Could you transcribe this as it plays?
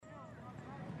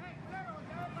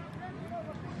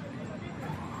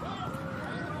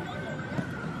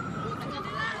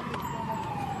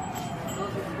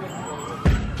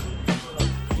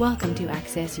Welcome to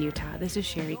Access Utah. This is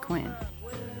Sheri Quinn.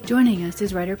 Joining us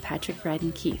is writer Patrick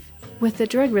Radden Keefe. With the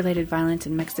drug-related violence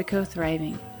in Mexico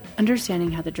thriving,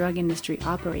 understanding how the drug industry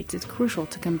operates is crucial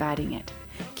to combating it.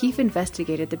 Keefe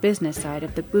investigated the business side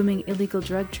of the booming illegal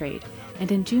drug trade,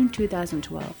 and in June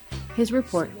 2012, his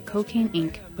report, Cocaine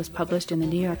Inc., was published in the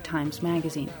New York Times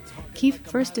Magazine. Keefe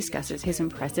first discusses his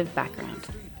impressive background.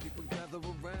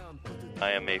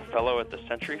 I am a fellow at the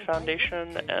Century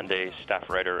Foundation and a staff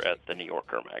writer at the New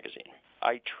Yorker magazine.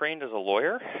 I trained as a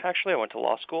lawyer. Actually, I went to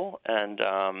law school, and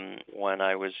when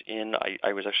I was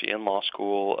actually in law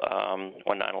school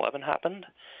when 9/11 happened.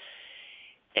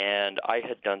 And I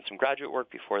had done some graduate work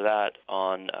before that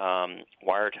on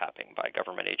wiretapping by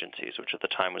government agencies, which at the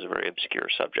time was a very obscure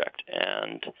subject.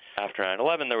 And after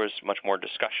 9/11, there was much more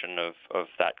discussion of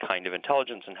that kind of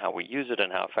intelligence and how we use it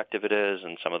and how effective it is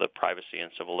and some of the privacy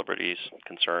and civil liberties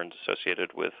concerns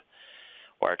associated with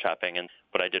wiretapping. And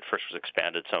what I did first was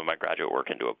expanded some of my graduate work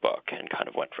into a book and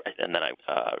and then I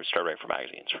started writing for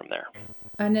magazines from there.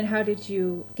 And then how did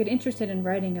you get interested in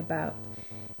writing about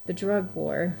the drug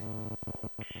war?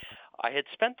 I had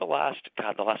spent the last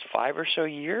 5 or so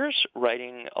years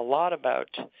writing a lot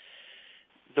about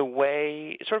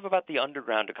about the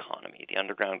underground economy, the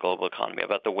underground global economy,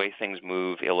 about the way things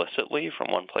move illicitly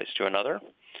from one place to another.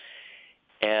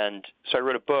 And so I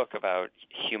wrote a book about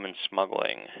human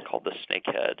smuggling called The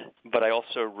Snakehead, but I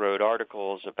also wrote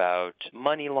articles about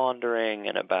money laundering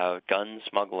and about gun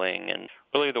smuggling and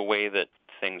really the way that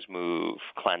things move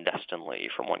clandestinely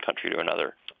from one country to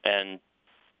another. And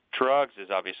drugs is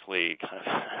obviously kind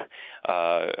of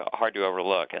hard to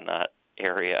overlook in that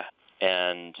area.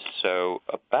 And so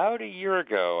about a year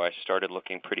ago, I started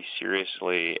looking pretty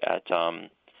seriously at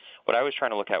what I was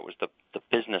trying to look at was the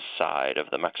business side of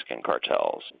the Mexican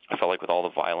cartels. I felt like with all the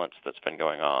violence that's been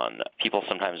going on, people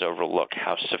sometimes overlook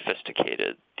how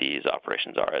sophisticated these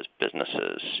operations are as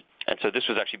businesses. And so this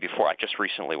was actually before I just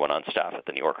recently went on staff at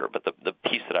the New Yorker, but the big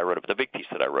piece that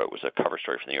I wrote was a cover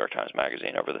story from the New York Times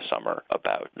Magazine over the summer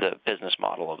about the business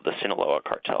model of the Sinaloa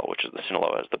cartel, which is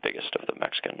Sinaloa is the biggest of the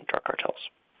Mexican drug cartels.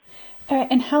 All right,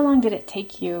 and how long did it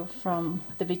take you from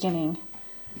the beginning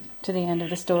to the end of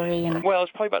the story? Well, it was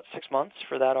probably about 6 months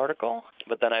for that article,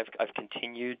 but then I've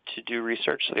continued to do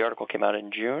research. So the article came out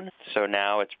in June, so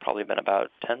now it's probably been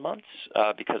about 10 months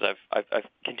because I've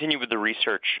continued with the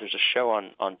research. There's a show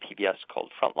on PBS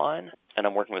called Frontline, and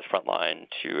I'm working with Frontline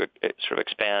to sort of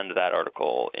expand that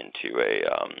article into a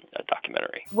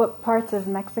documentary. What parts of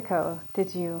Mexico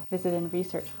did you visit and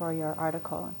research for your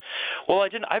article? Well,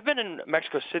 I've been in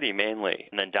Mexico City mainly,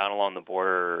 and then down along the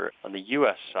border on the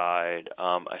U.S. side,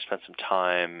 I spent some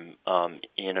time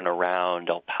in and around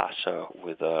El Paso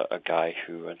with a guy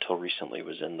who until recently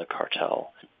was in the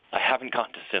cartel. I haven't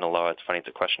gone to Sinaloa. It's funny, it's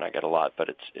a question I get a lot, but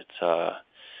it's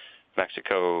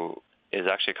Mexico is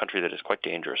actually a country that is quite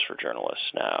dangerous for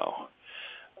journalists now,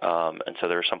 and so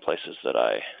there are some places that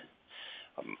I'm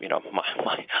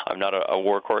not a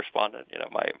war correspondent.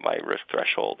 My risk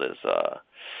threshold is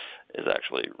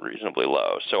actually reasonably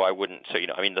low. So I wouldn't. So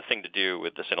the thing to do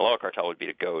with the Sinaloa cartel would be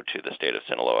to go to the state of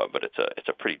Sinaloa, but it's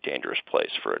a pretty dangerous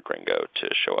place for a gringo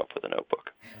to show up with a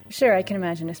notebook. Sure, I can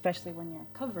imagine, especially when you're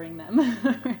covering them,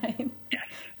 right? Yes.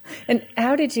 And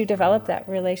how did you develop that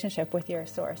relationship with your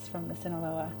source from the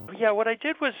Sinaloa? Yeah, what I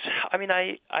did was,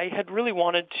 I had really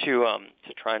wanted to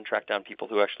try and track down people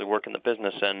who actually work in the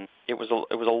business, and it was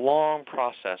a long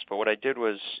process. But what I did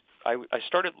was I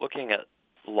started looking at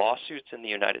lawsuits in the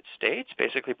United States,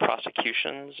 basically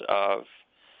prosecutions of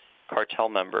cartel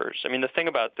members. The thing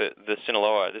about the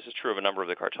Sinaloa, this is true of a number of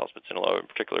the cartels, but Sinaloa in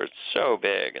particular, it's so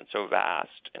big and so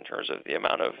vast in terms of the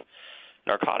amount of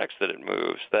narcotics that it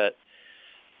moves that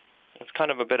it's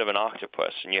kind of a bit of an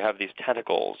octopus, and you have these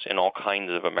tentacles in all kinds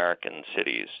of American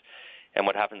cities. And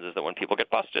what happens is that when people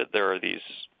get busted, there are these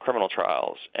criminal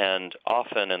trials, and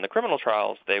often in the criminal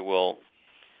trials, they'll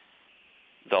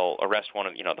arrest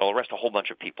they'll arrest a whole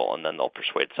bunch of people, and then they'll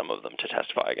persuade some of them to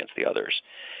testify against the others.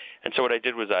 And so what I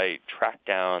did was I tracked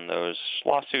down those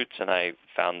lawsuits, and I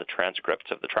found the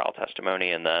transcripts of the trial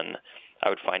testimony, and then I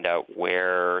would find out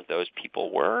where those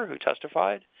people were who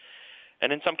testified.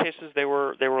 And in some cases, they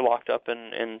were locked up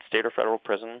in state or federal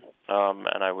prison,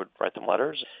 and I would write them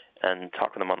letters and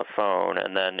talk to them on the phone.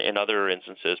 And then in other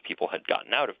instances, people had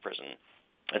gotten out of prison.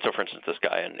 And so, for instance, this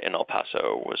guy in El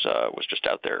Paso was just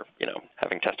out there,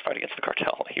 having testified against the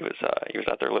cartel. He was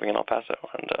out there living in El Paso,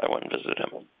 and I went and visited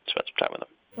him, spent some time with him.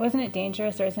 Wasn't it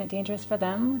dangerous, or isn't it dangerous for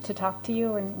them to talk to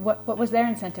you? And what was their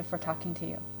incentive for talking to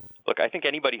you? Look, I think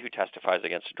anybody who testifies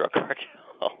against a drug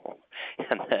cartel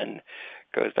and then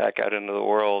goes back out into the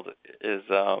world is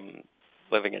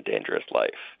living a dangerous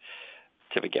life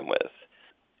to begin with.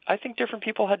 I think different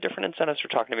people had different incentives for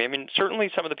talking to me. I mean,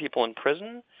 certainly some of the people in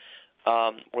prison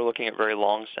were looking at very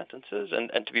long sentences,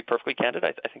 and to be perfectly candid,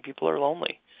 I think people are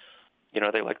lonely.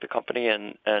 They like the company,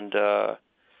 and I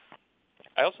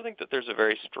also think that there's a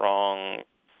very strong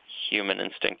human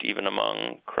instinct, even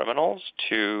among criminals,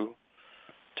 to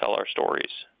tell our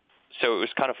stories. So it was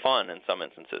kind of fun in some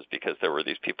instances because there were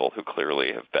these people who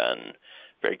clearly have been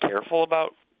very careful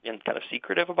about and kind of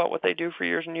secretive about what they do for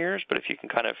years and years, but if you can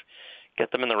kind of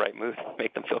get them in the right mood,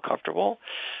 make them feel comfortable,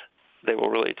 they will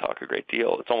really talk a great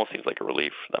deal. It almost seems like a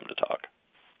relief for them to talk.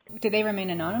 Do they remain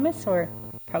anonymous, or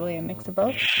probably a mix of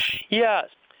both? Yes.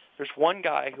 There's one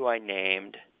guy who I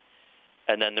named,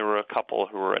 and then there were a couple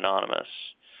who were anonymous.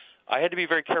 I had to be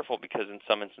very careful because in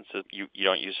some instances you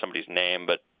don't use somebody's name,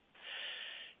 but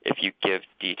if you give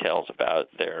details about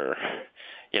their,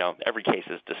 every case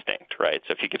is distinct, right?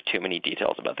 So if you give too many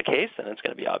details about the case, then it's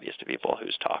going to be obvious to people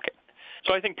who's talking.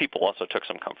 So I think people also took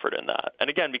some comfort in that. And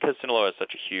again, because Sinaloa is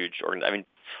such a huge organization, I mean,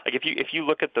 like if you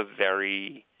look at the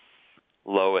very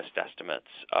lowest estimates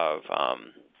of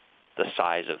the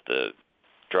size of the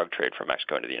drug trade from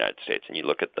Mexico into the United States, and you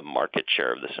look at the market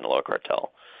share of the Sinaloa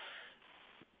cartel,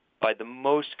 by the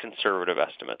most conservative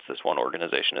estimates, this one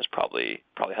organization is probably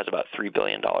has about $3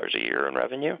 billion a year in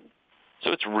revenue.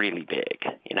 So it's really big.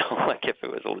 Like if it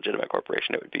was a legitimate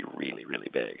corporation, it would be really, really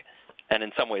big. And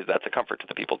in some ways, that's a comfort to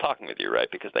the people talking with you, right?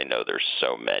 Because they know there's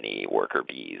so many worker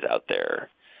bees out there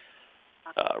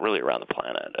really around the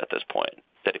planet at this point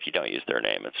that if you don't use their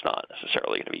name, it's not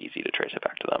necessarily going to be easy to trace it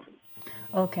back to them.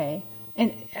 Okay.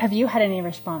 And have you had any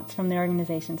response from the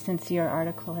organization since your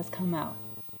article has come out?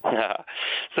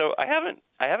 So I haven't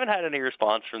had any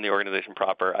response from the organization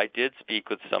proper. I did speak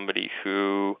with somebody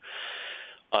who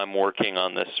I'm working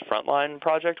on this frontline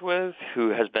project with, who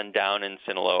has been down in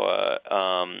Sinaloa,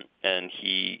 and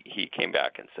he came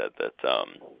back and said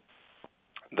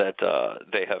that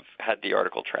they have had the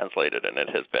article translated and it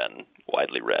has been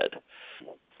widely read,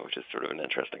 which is sort of an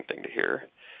interesting thing to hear.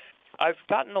 I've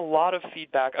gotten a lot of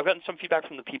feedback. I've gotten some feedback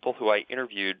from the people who I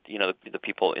interviewed, the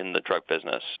people in the drug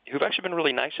business, who've actually been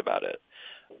really nice about it.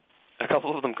 A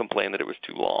couple of them complained that it was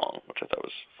too long, which I thought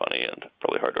was funny and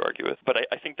probably hard to argue with. But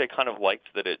I think they kind of liked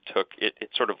that it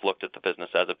sort of looked at the business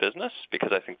as a business,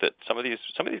 because I think that some of these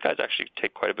guys actually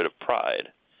take quite a bit of pride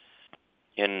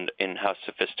in how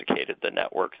sophisticated the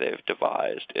network they've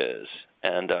devised is.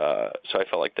 And so I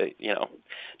felt like they,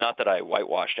 not that I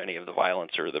whitewashed any of the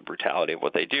violence or the brutality of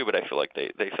what they do, but I feel like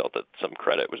they felt that some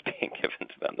credit was being given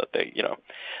to them, that they,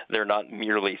 they're not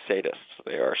merely sadists.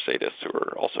 They are sadists who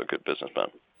are also good businessmen.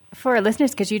 For our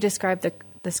listeners, could you describe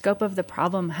the scope of the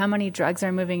problem? How many drugs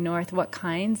are moving north? What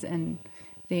kinds? And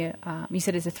you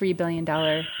said it's a $3 billion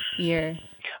year.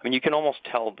 I mean, you can almost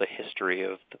tell the history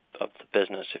of the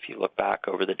business if you look back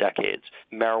over the decades.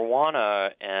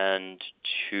 Marijuana and,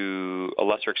 to a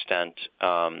lesser extent,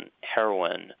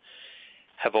 heroin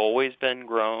have always been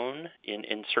grown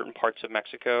in certain parts of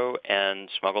Mexico and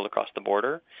smuggled across the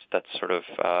border. That's sort of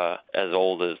as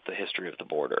old as the history of the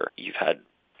border. You've had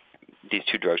these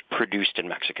two drugs produced in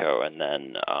Mexico and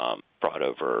then brought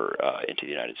over into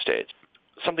the United States.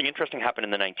 Something interesting happened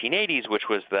in the 1980s, which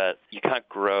was that you can't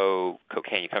grow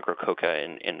cocaine, you can't grow coca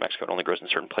in Mexico. It only grows in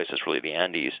certain places, really the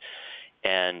Andes.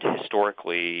 And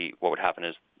historically, what would happen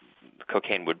is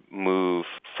cocaine would move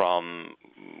from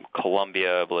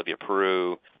Colombia, Bolivia,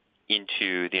 Peru,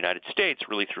 into the United States,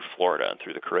 really through Florida and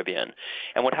through the Caribbean.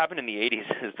 And what happened in the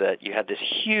 80s is that you had this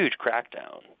huge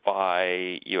crackdown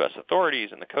by U.S. authorities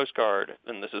and the Coast Guard,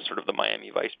 and this is sort of the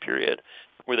Miami Vice period,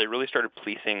 where they really started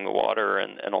policing the water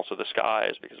and also the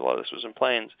skies, because a lot of this was in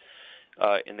planes,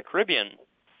 in the Caribbean.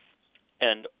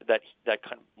 And that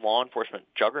kind of law enforcement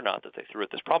juggernaut that they threw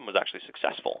at this problem was actually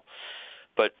successful.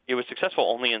 But it was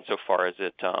successful only insofar as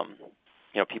it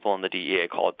people in the DEA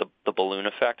call it the balloon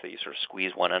effect, that you sort of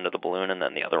squeeze one end of the balloon and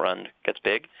then the other end gets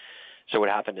big. So what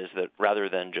happened is that rather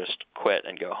than just quit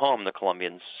and go home, the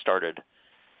Colombians started,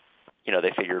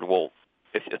 they figured, well,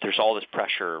 if there's all this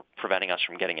pressure preventing us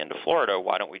from getting into Florida,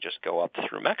 why don't we just go up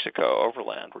through Mexico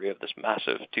overland, where you have this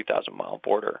massive 2,000-mile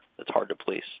border that's hard to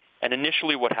police. And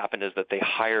initially what happened is that they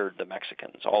hired the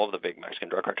Mexicans, all of the big Mexican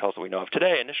drug cartels that we know of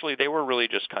today. Initially they were really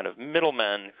just kind of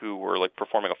middlemen who were like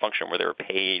performing a function where they were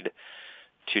paid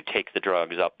to take the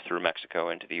drugs up through Mexico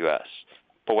into the U.S.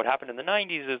 But what happened in the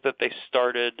 90s is that they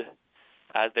started,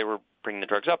 as they were bringing the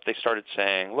drugs up, they started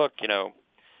saying, look,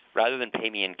 rather than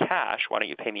pay me in cash, why don't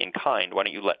you pay me in kind? Why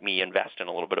don't you let me invest in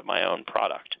a little bit of my own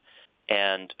product?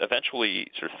 And eventually,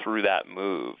 sort of through that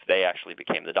move, they actually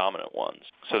became the dominant ones.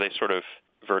 So they sort of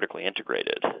vertically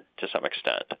integrated to some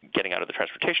extent, getting out of the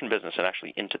transportation business and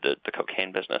actually into the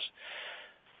cocaine business.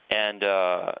 And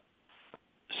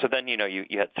So then, you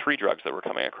had 3 drugs that were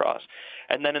coming across.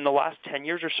 And then in the last 10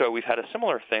 years or so, we've had a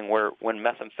similar thing where when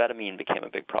methamphetamine became a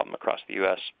big problem across the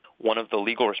U.S., one of the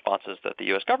legal responses that the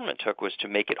U.S. government took was to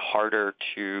make it harder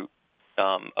to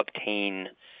obtain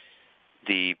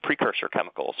the precursor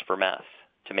chemicals for meth,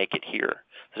 to make it here.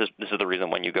 This is the reason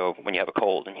when you have a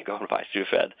cold and you go and buy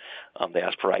Sudafed, they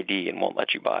ask for ID and won't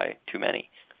let you buy too many.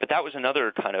 But that was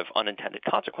another kind of unintended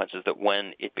consequence, is that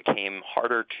when it became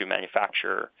harder to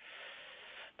manufacture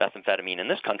methamphetamine in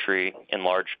this country in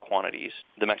large quantities,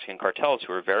 the Mexican cartels,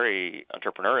 who are very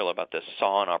entrepreneurial about this,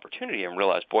 saw an opportunity and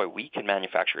realized, boy, we can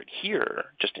manufacture it here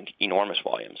just in enormous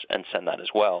volumes and send that as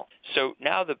well. So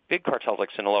now the big cartels like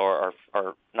Sinaloa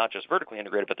are not just vertically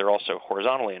integrated, but they're also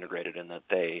horizontally integrated in that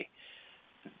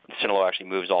Sinaloa actually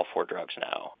moves all 4 drugs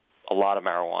now. A lot of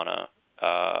marijuana,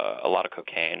 a lot of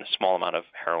cocaine, a small amount of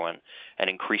heroin, and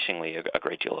increasingly a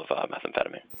great deal of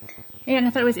methamphetamine. Yeah, and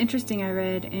I thought it was interesting. I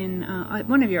read in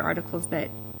one of your articles that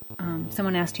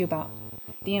someone asked you about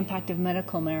the impact of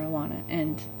medical marijuana,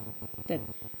 and that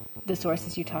the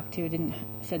sources you talked to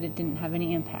said it didn't have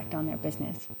any impact on their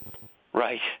business.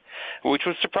 Right, which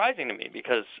was surprising to me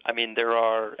because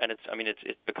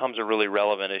it becomes a really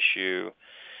relevant issue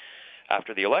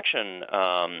after the election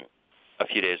a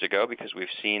few days ago, because we've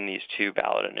seen these 2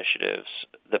 ballot initiatives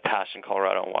that passed in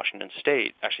Colorado and Washington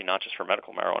State, actually not just for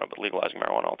medical marijuana, but legalizing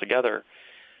marijuana altogether.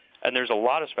 And there's a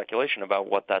lot of speculation about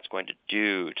what that's going to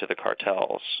do to the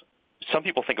cartels. Some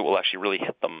people think it will actually really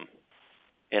hit them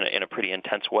in a pretty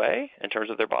intense way in terms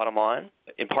of their bottom line,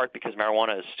 in part because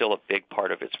marijuana is still a big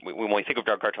part of its. When we think of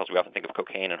drug cartels, we often think of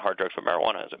cocaine and hard drugs, but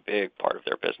marijuana is a big part of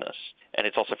their business. And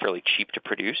it's also fairly cheap to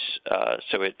produce,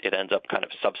 so it ends up kind of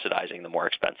subsidizing the more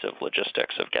expensive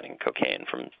logistics of getting cocaine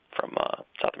from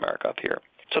South America up here.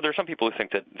 So there are some people who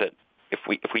think that if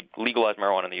we legalize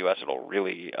marijuana in the U.S., it'll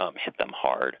really hit them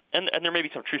hard. And there may be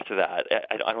some truth to that.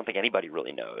 I don't think anybody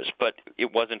really knows. But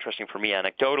it was interesting for me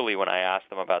anecdotally when I asked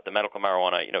them about the medical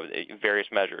marijuana, various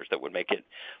measures that would make it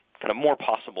kind of more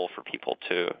possible for people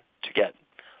to get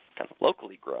kind of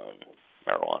locally grown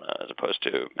marijuana as opposed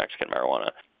to Mexican marijuana.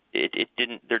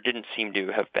 There didn't seem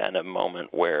to have been a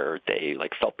moment where they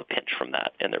felt the pinch from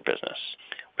that in their business,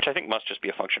 which I think must just be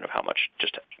a function of how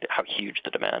huge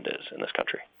the demand is in this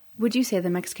country. Would you say the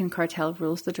Mexican cartel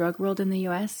rules the drug world in the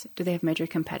U.S.? Do they have major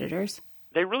competitors?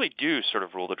 They really do sort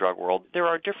of rule the drug world. There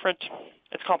are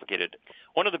it's complicated.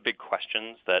 One of the big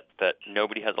questions that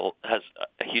nobody has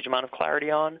a huge amount of clarity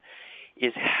on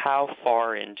is how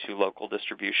far into local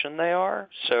distribution they are.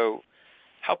 So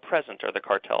how present are the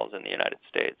cartels in the United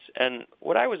States? And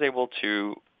what I was able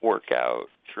to work out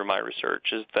through my research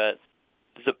is that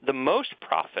the most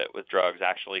profit with drugs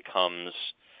actually comes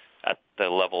at the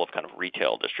level of kind of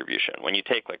retail distribution. When you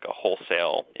take a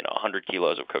wholesale, 100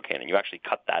 kilos of cocaine, and you actually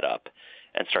cut that up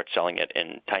and start selling it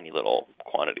in tiny little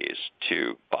quantities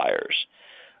to buyers,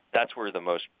 that's where the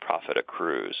most profit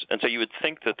accrues. And so you would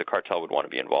think that the cartel would want to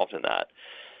be involved in that.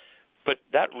 But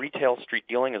that retail street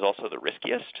dealing is also the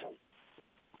riskiest.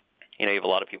 You have a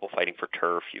lot of people fighting for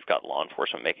turf. You've got law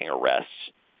enforcement making arrests.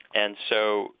 And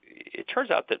so it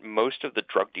turns out that most of the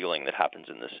drug dealing that happens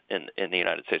in the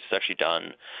United States is actually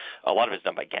done, a lot of it is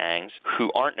done by gangs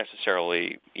who aren't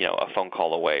necessarily, a phone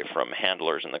call away from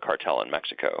handlers in the cartel in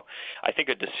Mexico. I think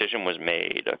a decision was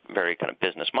made, a very kind of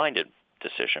business-minded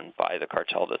decision by the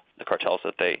cartels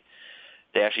that they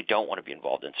actually don't want to be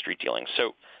involved in street dealing.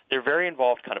 So they're very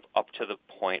involved kind of up to the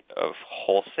point of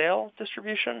wholesale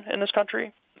distribution in this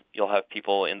country. You'll have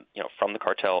people from the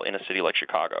cartel in a city like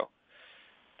Chicago,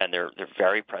 and they're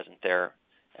very present there.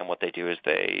 And what they do is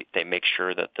they make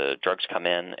sure that the drugs come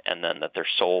in and then that they're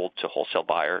sold to wholesale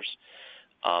buyers.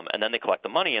 And then they collect the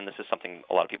money, and this is something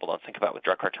a lot of people don't think about with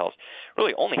drug cartels.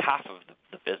 Really, only half of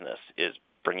the business is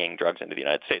bringing drugs into the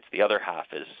United States. The other half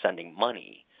is sending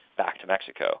money back to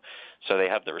Mexico. So they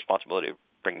have the responsibility of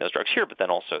bringing those drugs here, but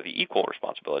then also the equal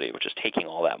responsibility, which is taking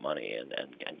all that money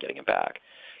and getting it back.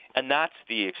 And that's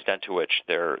the extent to which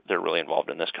they're really involved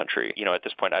in this country. At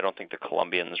this point, I don't think the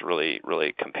Colombians really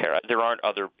compare. There aren't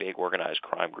other big organized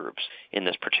crime groups in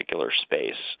this particular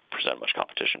space present much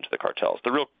competition to the cartels.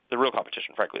 The real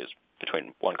competition, frankly, is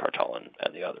between one cartel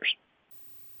and the others.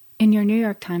 In your New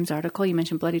York Times article, you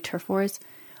mentioned bloody turf wars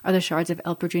are the shards of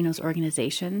El Padrino's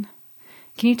organization.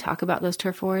 Can you talk about those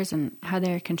turf wars and how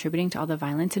they're contributing to all the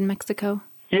violence in Mexico?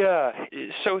 Yeah.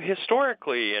 So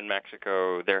historically in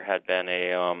Mexico, there had been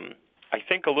I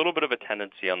think a little bit of a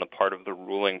tendency on the part of the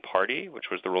ruling party, which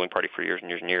was the ruling party for years and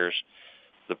years and years,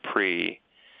 the PRI,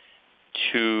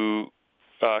 to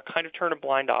kind of turn a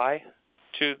blind eye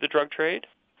to the drug trade.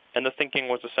 And the thinking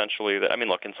was essentially that,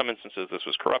 look, in some instances this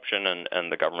was corruption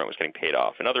and the government was getting paid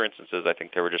off. In other instances, I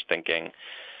think they were just thinking,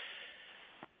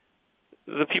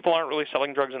 the people aren't really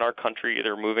selling drugs in our country.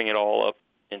 They're moving it all up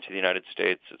into the United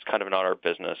States. It's kind of not our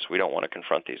business. We don't want to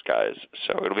confront these guys.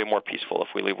 So it'll be more peaceful if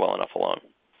we leave well enough alone.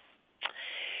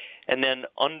 And then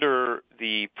under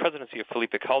the presidency of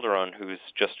Felipe Calderon, who's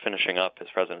just finishing up his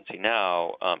presidency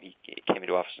now, he came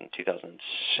into office in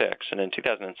 2006. And in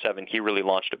 2007, he really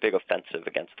launched a big offensive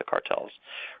against the cartels,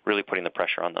 really putting the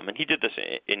pressure on them. And he did this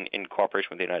in cooperation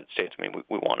with the United States.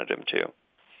 We wanted him to.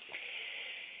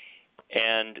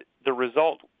 And the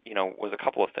result, was a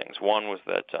couple of things. One was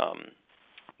that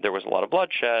there was a lot of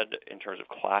bloodshed in terms of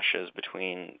clashes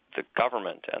between the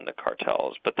government and the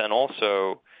cartels. But then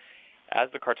also, as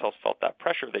the cartels felt that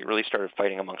pressure, they really started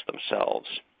fighting amongst themselves.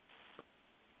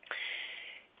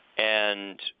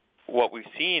 And what we've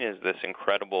seen is this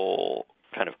incredible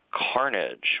kind of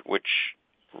carnage, which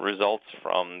results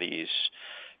from these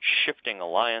shifting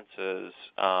alliances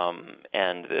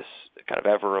and this kind of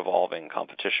ever-evolving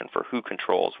competition for who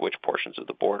controls which portions of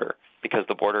the border. Because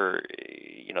the border,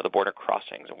 the border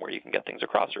crossings and where you can get things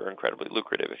across are incredibly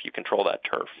lucrative. If you control that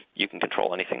turf, you can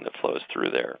control anything that flows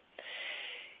through there.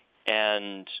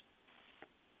 And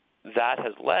that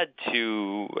has led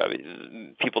to,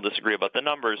 people disagree about the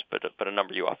numbers, but a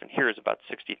number you often hear is about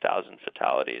 60,000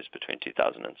 fatalities between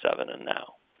 2007 and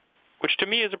now, which to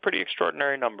me is a pretty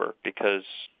extraordinary number because,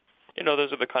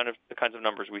 those are the kinds of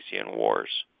numbers we see in wars.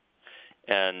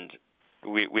 And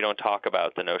we don't talk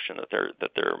about the notion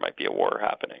that there might be a war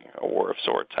happening, a war of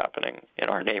sorts happening in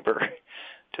our neighbor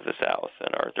to the south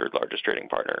and our third largest trading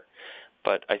partner.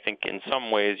 But I think in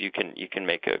some ways you can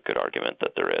make a good argument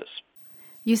that there is.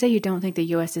 You say you don't think the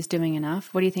U.S. is doing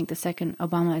enough. What do you think the second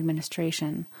Obama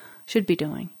administration should be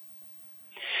doing?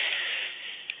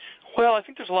 Well, I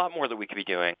think there's a lot more that we could be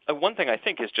doing. One thing I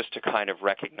think is just to kind of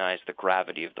recognize the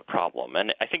gravity of the problem.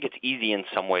 And I think it's easy in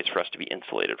some ways for us to be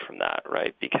insulated from that,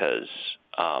 right? Because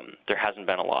there hasn't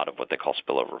been a lot of what they call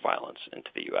spillover violence into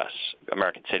the U.S.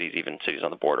 American cities, even cities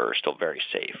on the border, are still very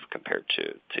safe compared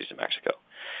to cities in Mexico.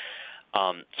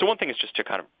 So one thing is just to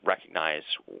kind of recognize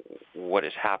what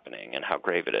is happening and how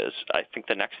grave it is. I think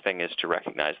the next thing is to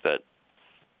recognize that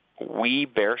we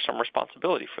bear some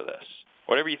responsibility for this.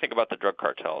 Whatever you think about the drug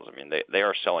cartels, they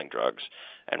are selling drugs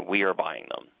and we are buying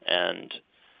them. And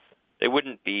they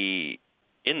wouldn't be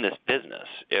in this business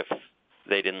if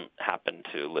they didn't happen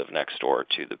to live next door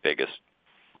to the biggest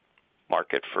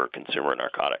market for consumer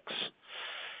narcotics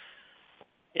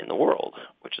in the world,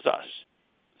 which is us.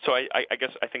 So I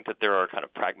guess I think that there are kind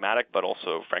of pragmatic, but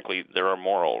also, frankly, there are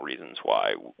moral reasons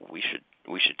why we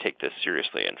should take this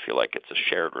seriously and feel like it's a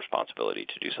shared responsibility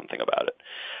to do something about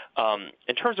it.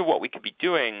 In terms of what we could be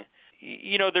doing,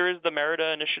 there is the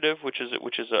Merida Initiative, which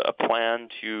is a plan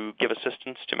to give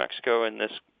assistance to Mexico in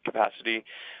this capacity.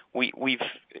 We've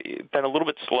been a little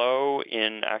bit slow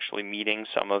in actually meeting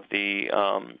some of the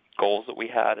goals that we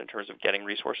had in terms of getting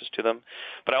resources to them.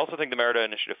 But I also think the Merida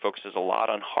Initiative focuses a lot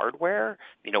on hardware.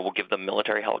 We'll give them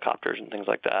military helicopters and things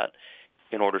like that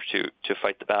in order to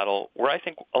fight the battle, where I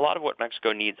think a lot of what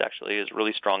Mexico needs actually is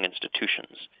really strong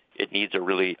institutions. It needs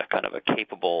a kind of a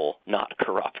capable, not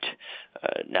corrupt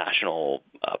national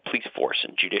police force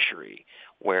and judiciary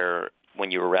where when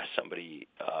you arrest somebody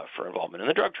for involvement in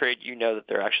the drug trade, you know that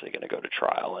they're actually going to go to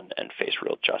trial and face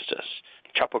real justice.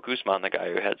 Chapo Guzman, the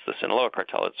guy who heads the Sinaloa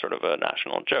cartel, it's sort of a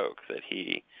national joke that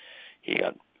he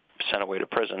got sent away to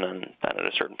prison and then at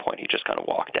a certain point he just kind of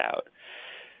walked out.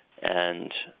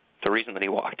 And the reason that he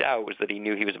walked out was that he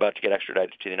knew he was about to get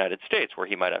extradited to the United States where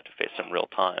he might have to face some real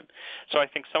time. So I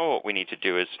think some of what we need to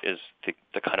do is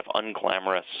the kind of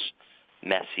unglamorous,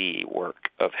 messy work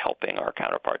of helping our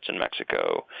counterparts in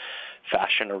Mexico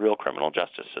fashion a real criminal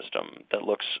justice system that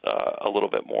looks a little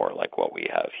bit more like what we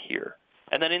have here.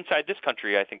 And then inside this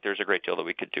country, I think there's a great deal that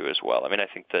we could do as well. I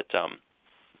think that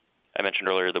I mentioned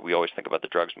earlier that we always think about the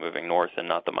drugs moving north and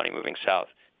not the money moving south.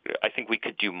 I think we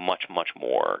could do much, much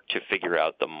more to figure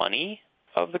out the money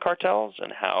of the cartels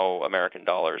and how American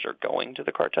dollars are going to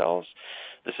the cartels.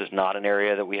 This is not an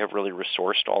area that we have really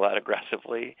resourced all that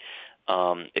aggressively.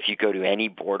 If you go to any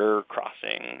border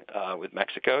crossing with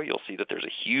Mexico, you'll see that there's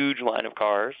a huge line of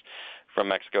cars from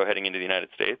Mexico heading into the United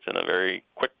States and a very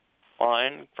quick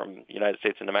line from the United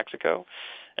States into Mexico.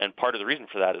 And part of the reason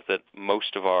for that is that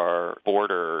most of our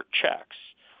border checks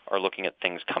are looking at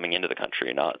things coming into the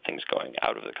country, not things going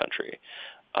out of the country.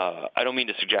 I don't mean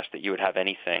to suggest that you would have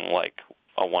anything like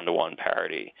a one-to-one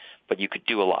parity, but you could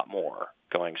do a lot more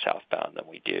going southbound than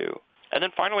we do. And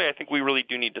then finally, I think we really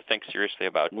do need to think seriously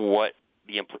about what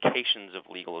the implications of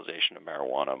legalization of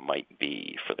marijuana might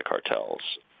be for the cartels.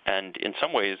 And in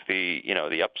some ways, the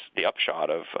upshot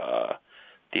of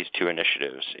these two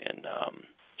initiatives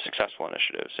successful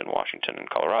initiatives in Washington and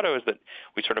Colorado is that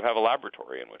we sort of have a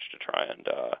laboratory in which to try and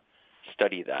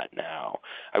study that now.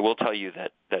 I will tell you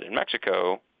that in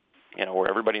Mexico, where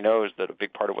everybody knows that a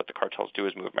big part of what the cartels do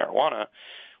is move marijuana,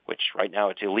 which right now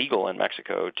it's illegal in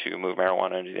Mexico to move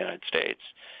marijuana into the United States,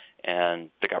 and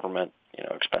the government,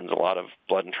 expends a lot of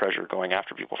blood and treasure going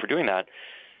after people for doing that.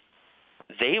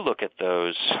 They look at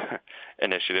those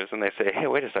initiatives and they say, hey,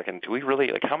 wait a second, do we really,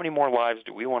 how many more lives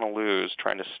do we want to lose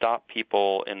trying to stop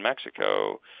people in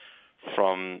Mexico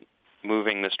from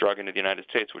moving this drug into the United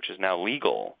States, which is now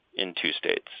legal in 2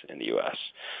 states in the U.S.?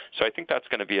 So I think that's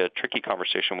going to be a tricky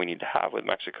conversation we need to have with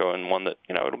Mexico, and one that,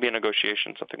 it'll be a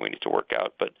negotiation, something we need to work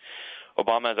out. But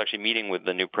Obama is actually meeting with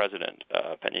the new president,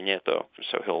 Peña Nieto,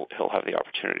 so he'll have the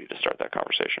opportunity to start that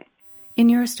conversation. In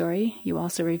your story, you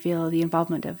also reveal the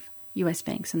involvement of U.S.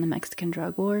 banks in the Mexican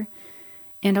drug war,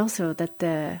 and also that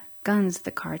the guns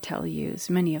the cartel use,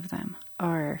 many of them,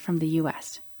 are from the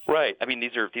U.S. Right. I mean,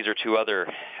 these are 2 other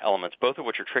elements, both of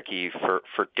which are tricky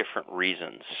for different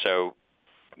reasons. So,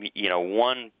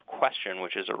 one question,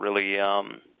 which is a really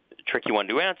tricky one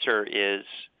to answer, is,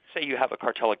 say you have a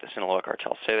cartel like the Sinaloa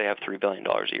cartel, say they have $3 billion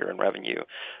a year in revenue.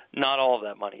 Not all of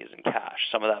that money is in cash.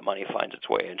 Some of that money finds its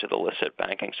way into the illicit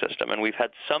banking system, and we've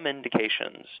had some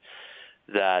indications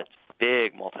that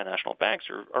big multinational banks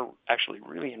are actually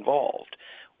really involved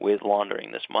with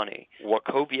laundering this money.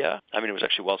 Wachovia, it was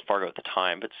actually Wells Fargo at the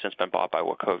time, but since been bought by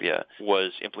Wachovia,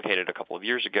 was implicated a couple of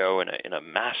years ago in a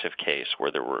massive case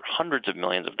where there were hundreds of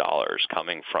millions of dollars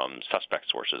coming from suspect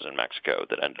sources in Mexico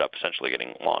that ended up essentially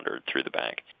getting laundered through the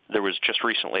bank. There was just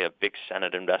recently a big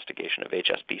Senate investigation of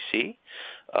HSBC,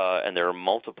 and there are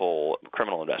multiple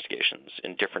criminal investigations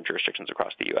in different jurisdictions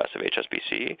across the U.S. of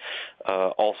HSBC,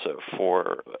 also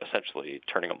for essentially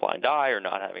turning a blind eye or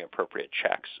not having appropriate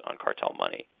checks on cartel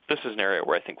money. This is an area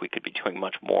where I think we could be doing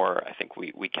much more. I think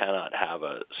we cannot have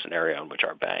a scenario in which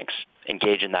our banks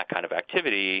engage in that kind of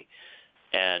activity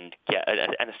and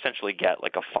essentially get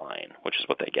like a fine, which is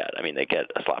what they get. They get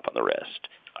a slap on the wrist.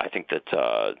 I think that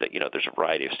there's a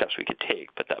variety of steps we could take,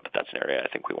 but that's an area I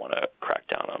think we want to crack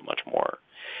down on much more.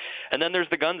 And then there's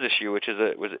the guns issue, which is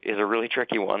a really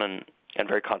tricky one and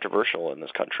very controversial in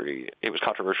this country. It was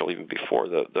controversial even before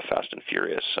the Fast and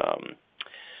Furious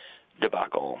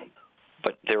debacle.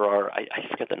 But there are, I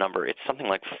forget the number, it's something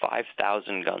like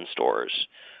 5,000 gun stores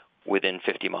within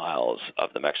 50 miles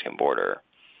of the Mexican border.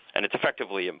 And it's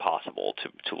effectively impossible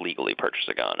to legally purchase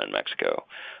a gun in Mexico.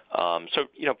 So,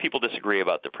 people disagree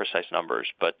about the precise numbers,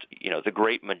 but, the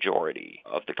great majority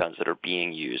of the guns that are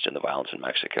being used in the violence in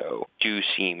Mexico do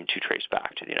seem to trace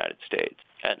back to the United States.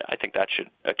 And I think that should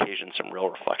occasion some real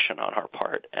reflection on our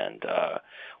part. And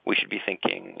we should be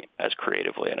thinking as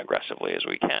creatively and aggressively as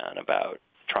we can about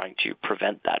trying to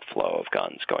prevent that flow of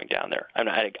guns going down there. And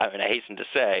I hasten to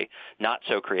say, not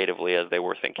so creatively as they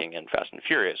were thinking in Fast and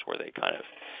Furious, where they kind of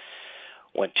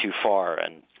went too far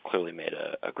and clearly made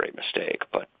a great mistake.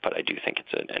 But I do think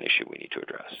it's an issue we need to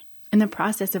address. In the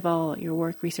process of all your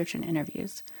work, research, and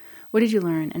interviews, what did you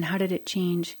learn, and how did it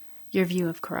change your view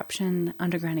of corruption,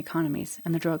 underground economies,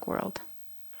 and the drug world?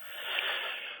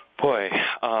 Boy,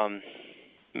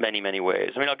 many, many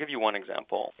ways. I'll give you one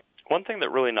example. One thing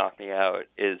that really knocked me out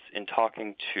is in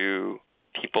talking to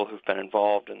people who've been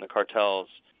involved in the cartels,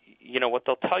 what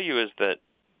they'll tell you is that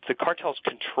the cartels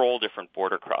control different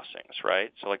border crossings,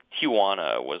 right? So like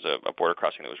Tijuana was a border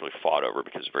crossing that was really fought over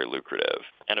because it's very lucrative.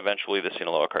 And eventually the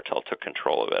Sinaloa cartel took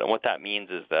control of it. And what that means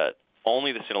is that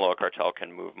only the Sinaloa cartel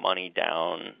can move money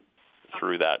down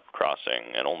through that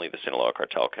crossing, and only the Sinaloa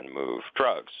cartel can move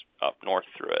drugs up north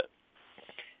through it.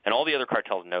 And all the other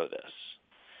cartels know this.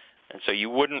 And so you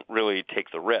wouldn't really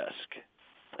take the risk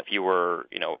if you were,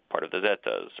 part of the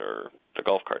Zetas or the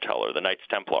Gulf Cartel or the Knights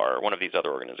Templar or one of these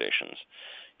other organizations.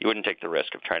 You wouldn't take the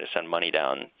risk of trying to send money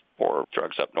down or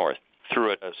drugs up north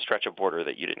through a stretch of border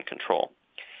that you didn't control.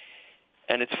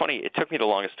 And it's funny, it took me the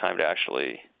longest time to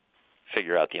actually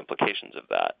figure out the implications of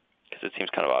that, because it seems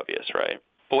kind of obvious, right?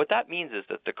 But what that means is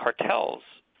that the cartels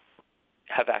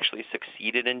have actually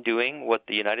succeeded in doing what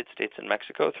the United States and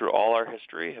Mexico through all our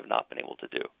history have not been able to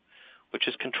do, which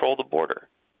is control the border.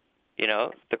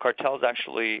 The cartels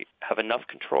actually have enough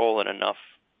control and enough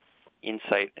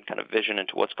insight and kind of vision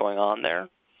into what's going on there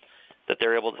that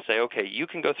they're able to say, okay, you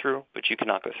can go through, but you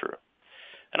cannot go through.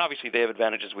 And obviously they have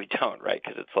advantages we don't, right?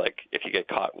 Because it's like, if you get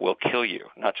caught, we'll kill you,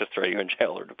 not just throw you in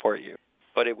jail or deport you.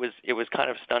 But it was kind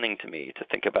of stunning to me to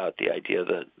think about the idea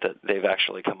that they've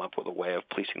actually come up with a way of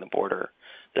policing the border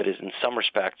that is in some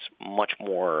respects much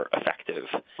more effective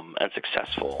and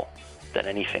successful than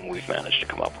anything we've managed to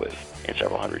come up with in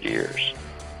several hundred years.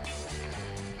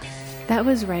 That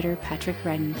was writer Patrick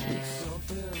Radden Keefe.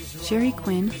 Sheri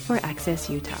Quinn for Access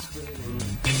Utah.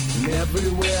 And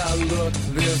everywhere I look,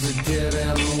 there's a dead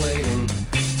end waiting.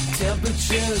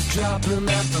 Temperatures dropping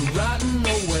at the rotten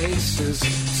oasis,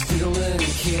 stealing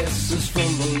kisses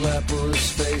from the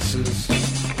leprous faces.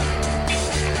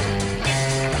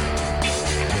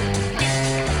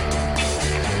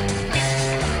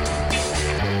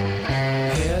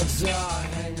 Heads are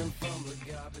hanging from the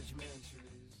garbage man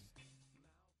trees.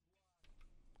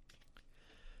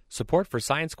 Support for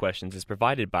Science Questions is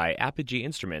provided by Apogee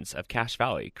Instruments of Cache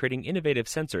Valley, creating innovative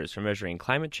sensors for measuring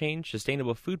climate change,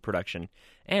 sustainable food production,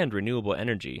 and renewable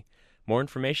energy. More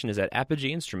information is at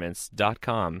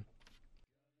apogeeinstruments.com.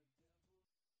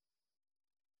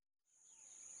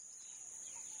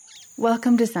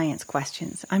 Welcome to Science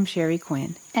Questions. I'm Sheri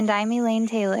Quinn. And I'm Elaine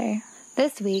Taylor.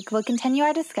 This week, we'll continue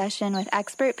our discussion with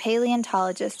expert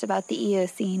paleontologists about the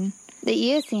Eocene. The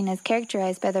Eocene is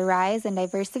characterized by the rise and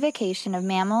diversification of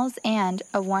mammals and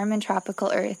a warm and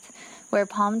tropical Earth, where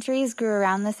palm trees grew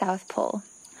around the South Pole.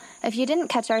 If you didn't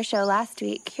catch our show last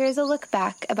week, here's a look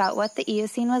back about what the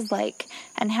Eocene was like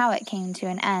and how it came to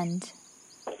an end.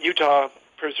 Utah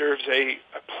preserves a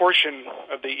portion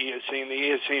of the Eocene. The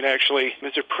Eocene actually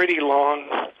is a pretty long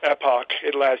epoch.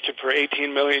 It lasted for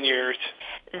 18 million years.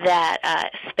 That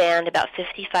spanned about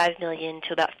 55 million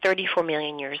to about 34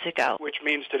 million years ago. Which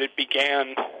means that it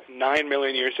began 9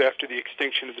 million years after the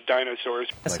extinction of the dinosaurs.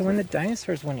 So when the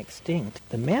dinosaurs went extinct,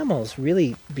 the mammals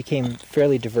really became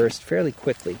fairly diverse fairly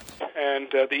quickly. And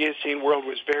the Eocene world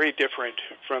was very different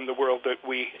from the world that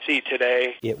we see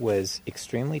today. It was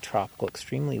extremely tropical,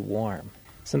 extremely warm.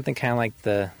 Something kind of like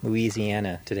the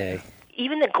Louisiana today.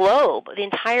 Even the globe, the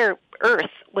entire Earth,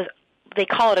 they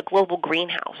call it a global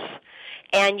greenhouse.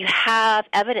 And you have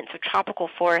evidence of tropical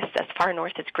forests as far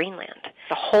north as Greenland.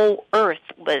 The whole Earth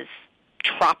was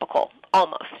tropical,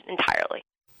 almost entirely.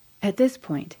 At this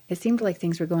point, it seemed like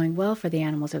things were going well for the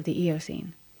animals of the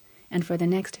Eocene. And for the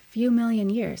next few million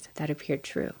years, that appeared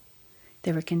true.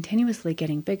 They were continuously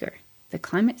getting bigger. The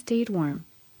climate stayed warm.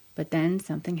 But then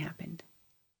something happened.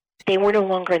 They were no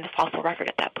longer in the fossil record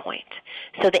at that point.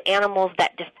 So the animals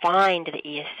that defined the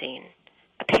Eocene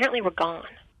apparently were gone.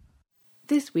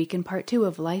 This week, in Part 2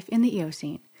 of Life in the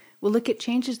Eocene, we'll look at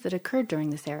changes that occurred during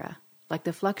this era, like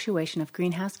the fluctuation of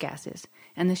greenhouse gases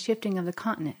and the shifting of the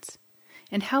continents,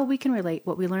 and how we can relate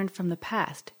what we learned from the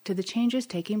past to the changes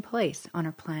taking place on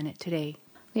our planet today.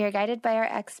 We are guided by our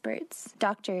experts,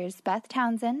 Doctors Beth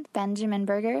Townsend, Benjamin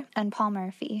Berger, and Paul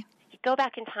Murphy. You go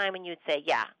back in time and you would say,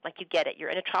 yeah, like you get it. You're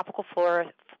in a tropical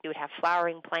forest. You would have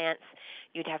flowering plants.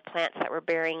 You'd have plants that were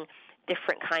bearing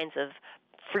different kinds of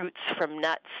fruits, from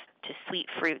nuts to sweet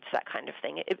fruits, that kind of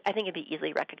thing. I think it'd be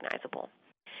easily recognizable.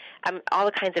 All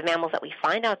the kinds of mammals that we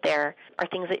find out there are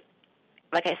things that,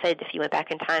 like I said, if you went back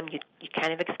in time, you'd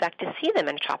kind of expect to see them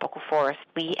in a tropical forest.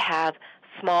 We have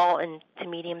small and to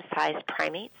medium-sized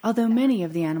primates. Although many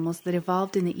of the animals that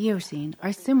evolved in the Eocene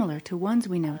are similar to ones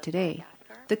we know today,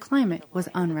 the climate was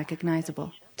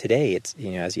unrecognizable. Today, it's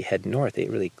as you head north, it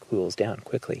really cools down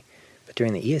quickly. But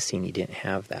during the Eocene, you didn't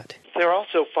have that. There are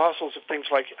also fossils of things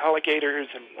like alligators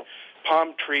and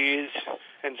palm trees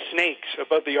and snakes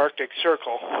above the Arctic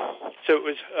Circle. So it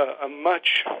was a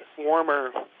much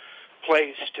warmer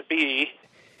place to be.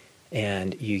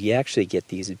 And you actually get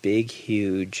these big,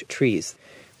 huge trees,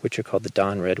 which are called the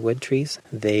Dawn redwood trees.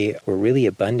 They were really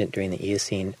abundant during the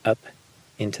Eocene up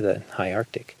into the high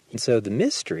Arctic. And so the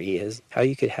mystery is how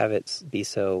you could have it be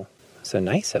so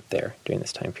nice up there during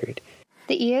this time period.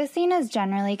 The Eocene is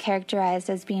generally characterized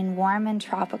as being warm and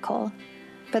tropical,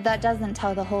 but that doesn't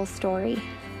tell the whole story.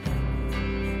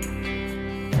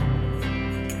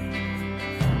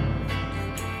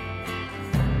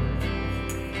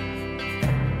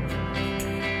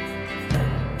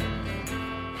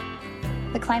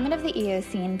 The climate of the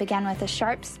Eocene began with a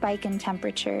sharp spike in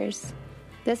temperatures.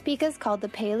 This peak is called the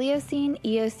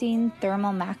Paleocene-Eocene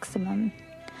thermal maximum.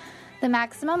 The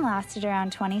maximum lasted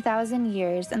around 20,000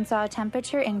 years and saw a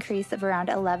temperature increase of around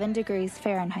 11 degrees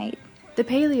Fahrenheit. The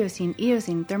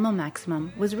Paleocene-Eocene thermal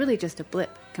maximum was really just a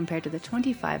blip compared to the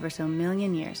 25 or so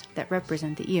million years that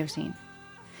represent the Eocene.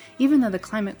 Even though the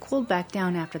climate cooled back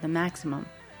down after the maximum,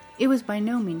 it was by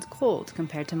no means cold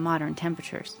compared to modern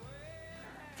temperatures.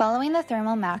 Following the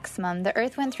thermal maximum, the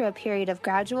Earth went through a period of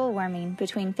gradual warming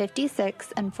between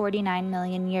 56 and 49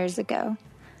 million years ago.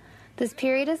 This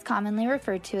period is commonly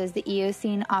referred to as the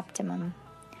Eocene optimum.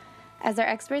 As our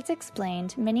experts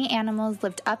explained, many animals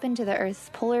lived up into the Earth's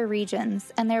polar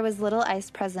regions, and there was little ice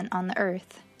present on the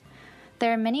Earth.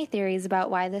 There are many theories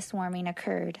about why this warming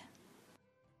occurred.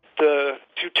 The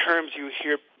two terms you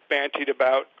hear bandied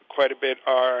about quite a bit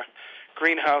are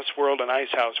greenhouse world and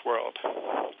icehouse world.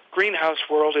 Greenhouse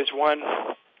world is one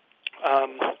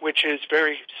which is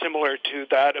very similar to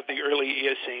that of the early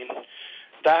Eocene.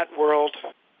 That world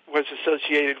was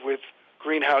associated with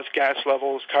greenhouse gas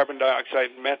levels, carbon dioxide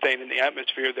and methane in the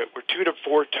atmosphere that were 2 to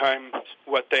 4 times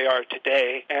what they are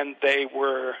today, and they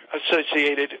were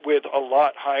associated with a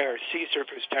lot higher sea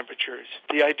surface temperatures.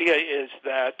 The idea is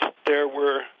that there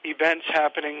were events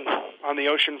happening on the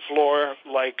ocean floor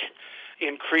like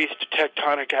increased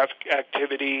tectonic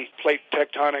activity. Plate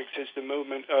tectonics is the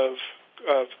movement of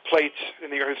plates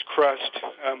in the Earth's crust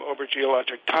over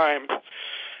geologic time.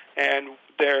 And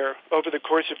there, over the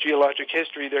course of geologic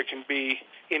history, there can be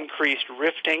increased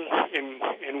rifting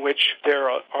in which there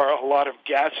are a lot of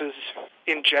gases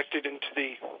injected into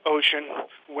the ocean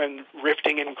when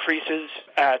rifting increases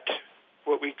at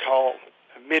what we call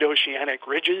mid-oceanic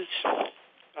ridges.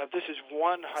 This is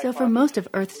one hypothesis. So for most of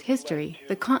Earth's history,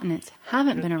 the continents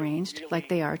haven't been arranged like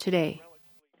they are today.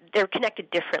 They're connected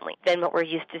differently than what we're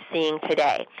used to seeing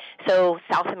today. So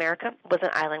South America was an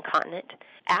island continent.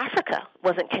 Africa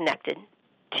wasn't connected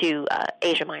to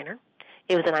Asia Minor.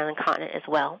 It was an island continent as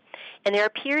well. And there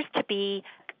appears to be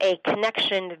a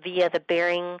connection via the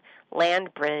Bering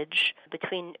Land Bridge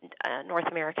between North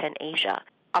America and Asia.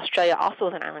 Australia also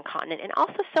was an island continent, and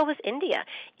also so was India.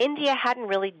 India hadn't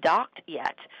really docked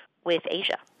yet with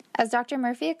Asia. As Dr.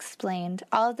 Murphy explained,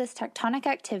 all of this tectonic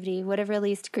activity would have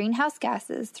released greenhouse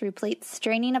gases through plates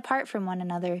straining apart from one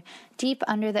another deep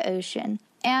under the ocean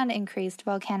and increased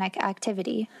volcanic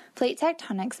activity. Plate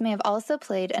tectonics may have also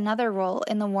played another role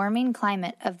in the warming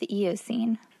climate of the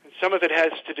Eocene. Some of it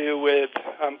has to do with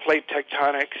plate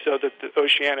tectonics, so that the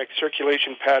oceanic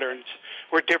circulation patterns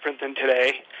were different than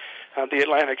today. The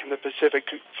Atlantic and the Pacific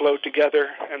flowed together,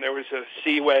 and there was a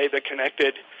seaway that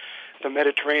connected the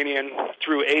Mediterranean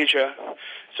through Asia,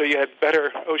 so you had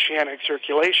better oceanic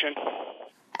circulation.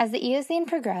 As the Eocene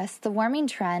progressed, the warming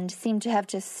trend seemed to have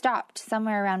just stopped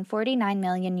somewhere around 49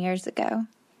 million years ago.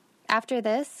 After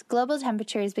this, global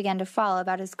temperatures began to fall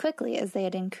about as quickly as they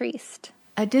had increased.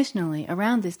 Additionally,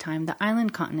 around this time, the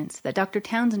island continents that Dr.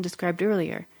 Townsend described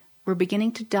earlier were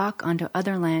beginning to dock onto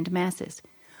other land masses.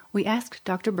 We asked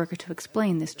Dr. Berger to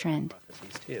explain this trend.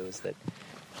 Too, is that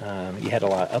you had a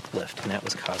lot of uplift, and that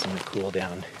was causing the cool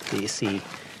down that you see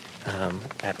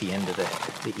at the end of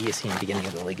the Eocene, beginning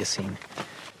of the Oligocene.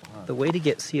 The way to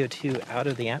get CO2 out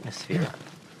of the atmosphere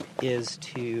is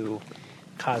to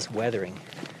cause weathering.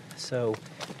 So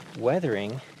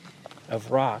weathering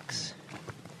of rocks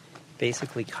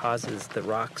basically causes the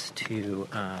rocks to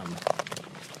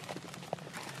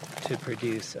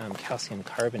produce calcium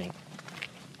carbonate.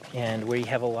 And where you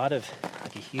have a lot of,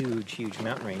 like a huge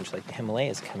mountain range like the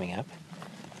Himalayas coming up,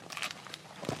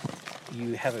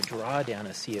 you have a drawdown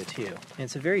of CO2. And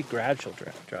it's a very gradual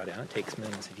drawdown. It takes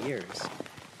millions of years.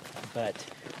 But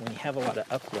when you have a lot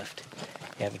of uplift,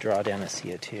 you have a drawdown of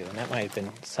CO2. And that might have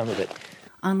been some of it.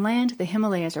 On land, the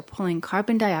Himalayas are pulling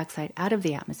carbon dioxide out of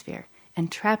the atmosphere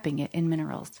and trapping it in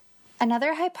minerals.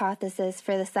 Another hypothesis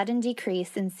for the sudden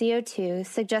decrease in CO2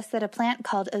 suggests that a plant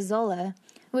called azolla,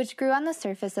 which grew on the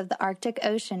surface of the Arctic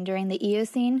Ocean during the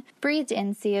Eocene, breathed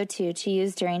in CO2 to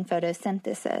use during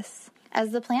photosynthesis.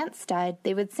 As the plants died,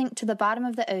 they would sink to the bottom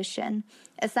of the ocean,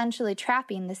 essentially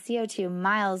trapping the CO2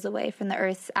 miles away from the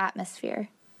Earth's atmosphere.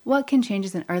 What can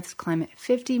changes in Earth's climate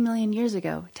 50 million years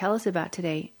ago tell us about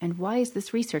today, and why is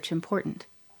this research important?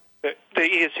 The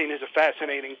Eocene is a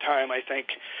fascinating time, I think.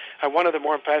 One of the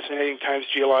more fascinating times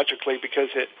geologically because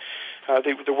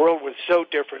the world was so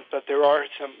different, but there are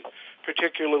some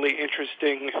particularly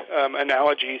interesting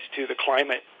analogies to the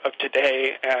climate of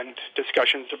today and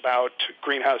discussions about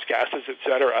greenhouse gases,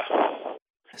 etc.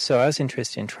 So I was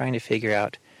interested in trying to figure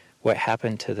out what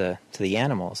happened to the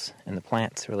animals and the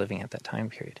plants who were living at that time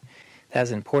period. That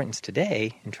has importance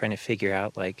today in trying to figure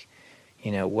out,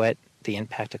 what the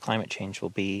impact of climate change will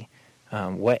be,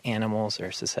 what animals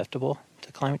are susceptible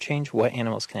to climate change, what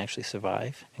animals can actually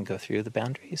survive and go through the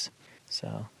boundaries.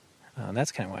 So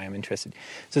that's kind of why I'm interested.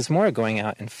 So it's more going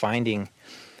out and finding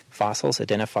fossils,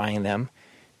 identifying them,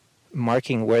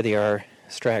 marking where they are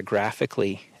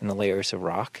stratigraphically in the layers of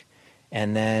rock,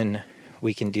 and then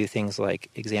we can do things like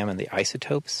examine the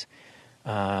isotopes,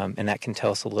 and that can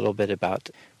tell us a little bit about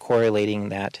correlating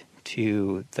that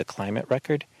to the climate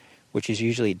record, which is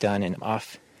usually done in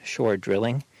offshore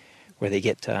drilling, where they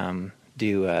get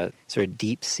do sort of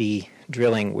deep sea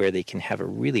drilling where they can have a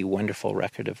really wonderful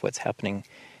record of what's happening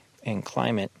and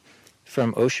climate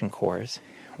from ocean cores.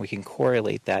 We can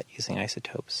correlate that using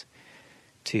isotopes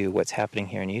to what's happening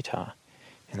here in Utah,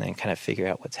 and then kind of figure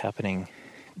out what's happening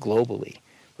globally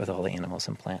with all the animals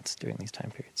and plants during these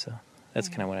time periods. So that's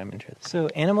kind of what I'm interested in. So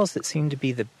animals that seem to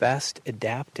be the best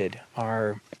adapted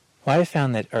are, well, I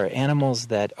found that are animals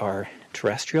that are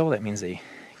terrestrial. That means they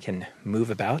can move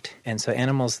about. And so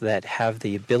animals that have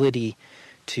the ability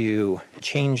to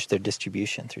change their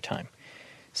distribution through time.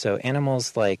 So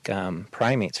animals like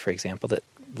primates, for example, that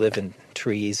live in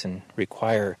trees and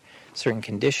require certain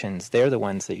conditions, they're the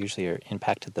ones that usually are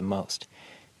impacted the most,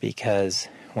 because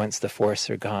once the forests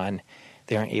are gone,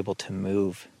 they aren't able to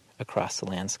move across the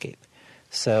landscape.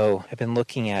 So I've been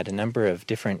looking at a number of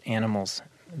different animals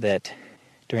that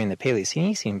during the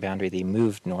Paleocene boundary, they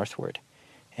moved northward.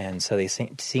 And so they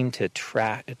seem to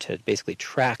basically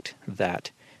tract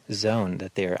that zone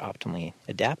that they're optimally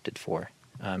adapted for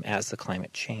as the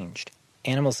climate changed.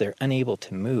 Animals that are unable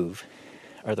to move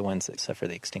are the ones that suffer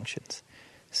the extinctions.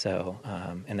 So,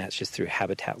 and that's just through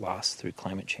habitat loss, through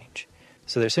climate change.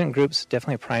 So there are certain groups,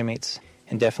 definitely primates,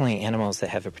 and definitely animals that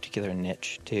have a particular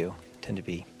niche too, tend to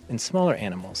be, and smaller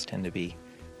animals tend to be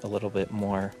a little bit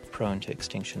more prone to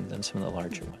extinction than some of the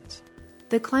larger ones.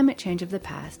 The climate change of the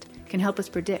past can help us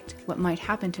predict what might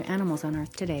happen to animals on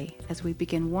Earth today as we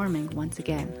begin warming once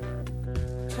again.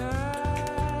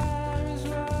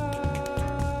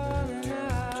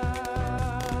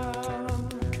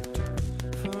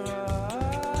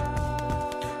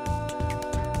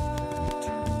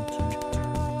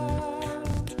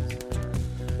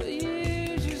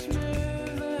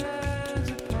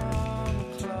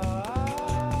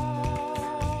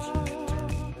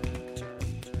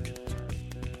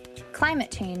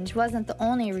 Climate change wasn't the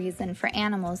only reason for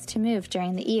animals to move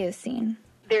during the Eocene.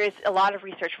 There is a lot of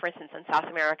research, for instance, in South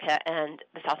America and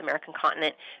the South American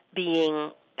continent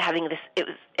having this. It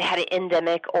had an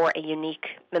endemic or a unique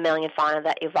mammalian fauna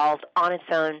that evolved on its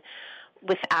own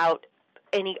without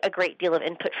a great deal of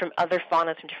input from other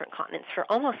faunas from different continents for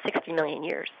almost 60 million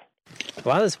years. A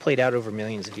lot of this played out over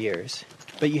millions of years,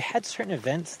 but you had certain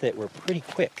events that were pretty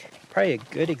quick. Probably a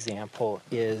good example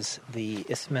is the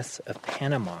Isthmus of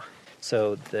Panama.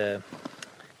 So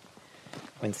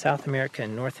when South America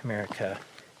and North America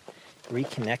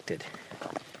reconnected,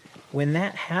 when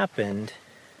that happened,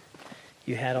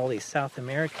 you had all these South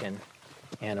American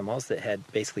animals that had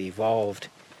basically evolved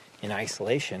in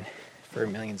isolation for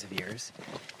millions of years,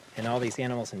 and all these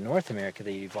animals in North America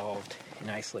that evolved in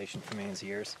isolation for millions of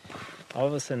years. All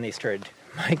of a sudden they started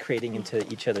migrating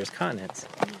into each other's continents.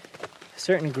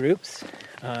 Certain groups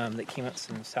that came up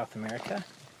from South America,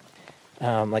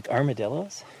 like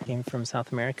armadillos, came from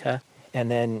South America,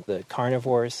 and then the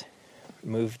carnivores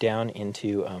moved down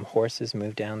into horses,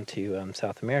 moved down to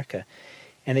South America,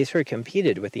 and they sort of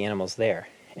competed with the animals there.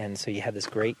 And so you had this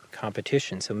great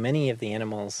competition. So many of the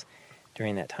animals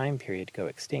during that time period go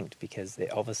extinct because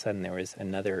all of a sudden there was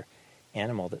another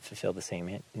animal that fulfilled the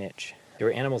same niche. There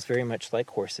were animals very much like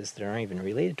horses that aren't even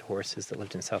related to horses that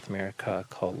lived in South America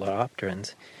called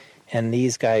Leucopterans. And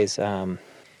these guys,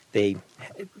 they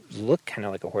look kind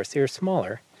of like a horse. They were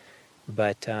smaller,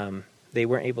 but they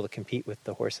weren't able to compete with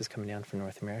the horses coming down from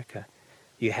North America.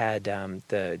 You had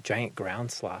the giant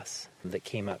ground sloths that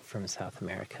came up from South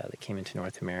America, that came into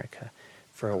North America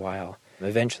for a while.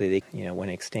 Eventually they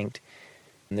went extinct.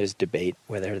 And there's debate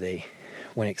whether they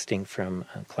went extinct from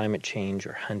climate change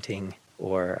or hunting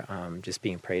or just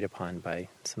being preyed upon by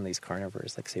some of these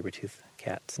carnivores like saber-toothed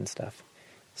cats and stuff.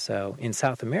 So in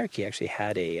South America, you actually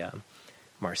had a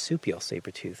marsupial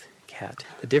saber-toothed cat.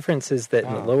 The difference is that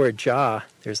in the lower jaw,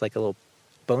 there's like a little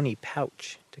bony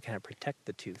pouch to kind of protect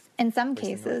the tooth. In some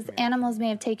cases, animals may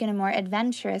have taken a more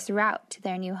adventurous route to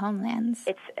their new homelands.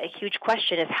 It's a huge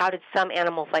question is how did some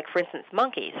animals, like for instance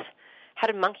monkeys, how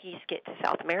did monkeys get to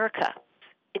South America?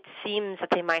 It seems that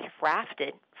they might have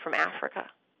rafted from Africa.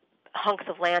 Hunks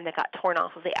of land that got torn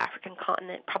off of the African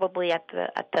continent, probably at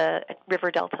the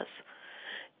river deltas.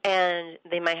 And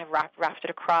they might have rafted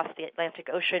across the Atlantic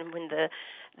Ocean when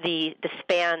the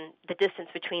distance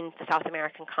between the South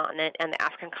American continent and the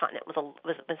African continent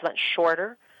was much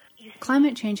shorter.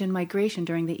 Climate change and migration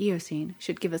during the Eocene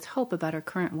should give us hope about our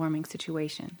current warming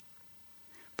situation.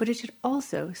 But it should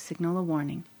also signal a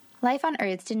warning. Life on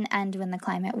Earth didn't end when the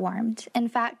climate warmed. In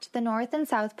fact, the North and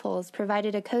South Poles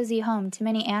provided a cozy home to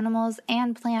many animals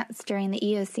and plants during the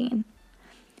Eocene.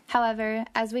 However,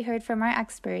 as we heard from our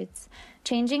experts,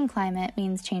 changing climate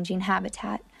means changing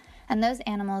habitat, and those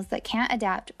animals that can't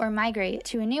adapt or migrate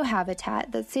to a new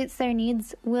habitat that suits their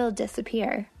needs will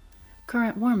disappear.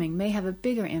 Current warming may have a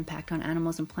bigger impact on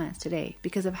animals and plants today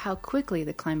because of how quickly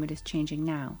the climate is changing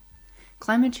now.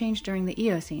 Climate change during the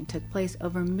Eocene took place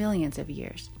over millions of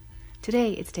years.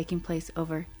 Today, it's taking place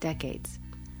over decades.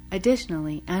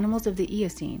 Additionally, animals of the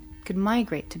Eocene could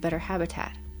migrate to better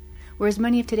habitat, whereas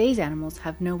many of today's animals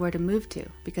have nowhere to move to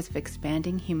because of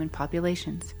expanding human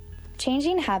populations.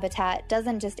 Changing habitat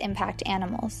doesn't just impact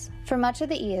animals. For much of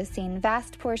the Eocene,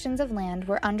 vast portions of land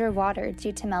were underwater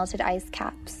due to melted ice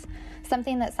caps,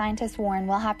 something that scientists warn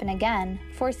will happen again,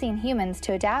 forcing humans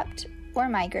to adapt or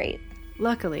migrate.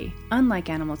 Luckily, unlike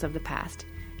animals of the past,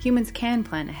 humans can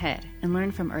plan ahead and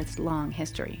learn from Earth's long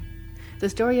history. The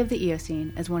story of the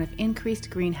Eocene is one of increased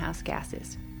greenhouse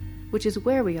gases, which is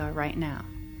where we are right now.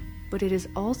 But it is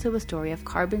also a story of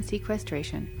carbon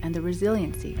sequestration and the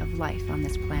resiliency of life on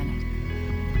this planet.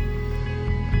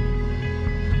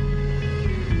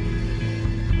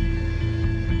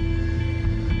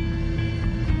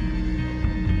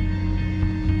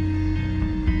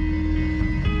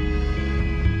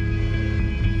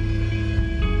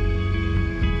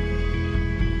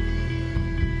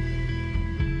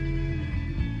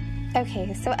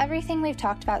 Okay, so everything we've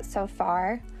talked about so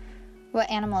far, what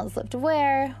animals lived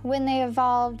where, when they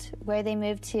evolved, where they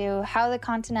moved to, how the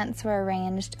continents were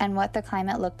arranged, and what the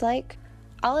climate looked like,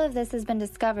 all of this has been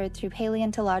discovered through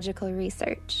paleontological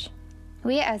research.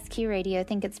 We at SQ Radio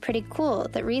think it's pretty cool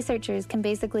that researchers can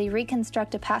basically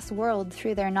reconstruct a past world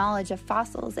through their knowledge of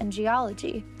fossils and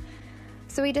geology.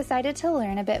 So we decided to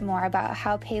learn a bit more about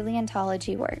how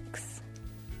paleontology works.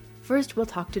 First, we'll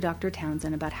talk to Dr.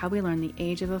 Townsend about how we learn the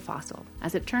age of a fossil.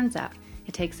 As it turns out,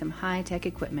 it takes some high-tech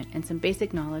equipment and some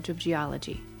basic knowledge of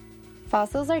geology.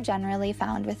 Fossils are generally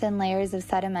found within layers of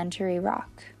sedimentary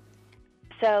rock.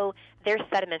 So they're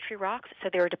sedimentary rocks, so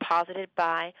they were deposited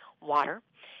by water.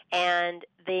 And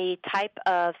the type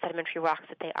of sedimentary rocks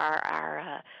that they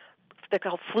are they're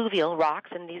called fluvial rocks,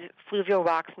 and these fluvial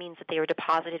rocks means that they were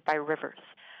deposited by rivers.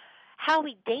 How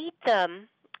we date them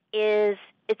is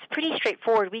it's pretty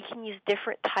straightforward. We can use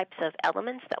different types of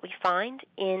elements that we find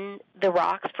in the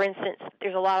rocks. For instance,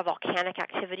 there's a lot of volcanic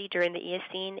activity during the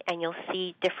Eocene, and you'll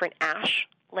see different ash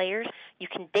layers. You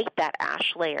can date that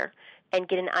ash layer and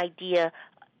get an idea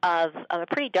of a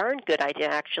pretty darn good idea,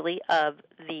 actually, of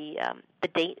the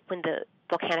date when the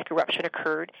volcanic eruption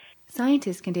occurred.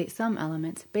 Scientists can date some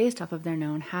elements based off of their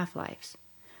known half-lives.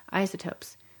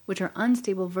 Isotopes, which are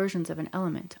unstable versions of an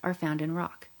element, are found in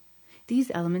rock.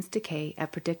 These elements decay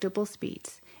at predictable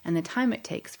speeds, and the time it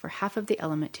takes for half of the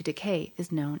element to decay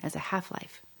is known as a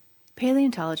half-life.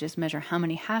 Paleontologists measure how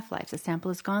many half-lives a sample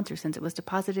has gone through since it was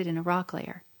deposited in a rock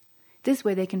layer. This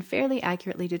way they can fairly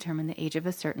accurately determine the age of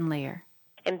a certain layer.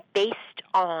 And based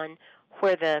on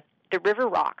where the river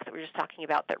rock that we were just talking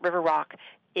about, that river rock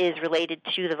is related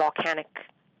to the volcanic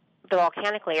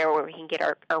layer, where we can get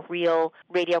our real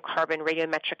radiocarbon,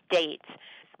 radiometric dates,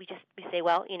 we say,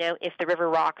 well, if the river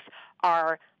rocks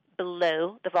are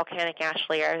below the volcanic ash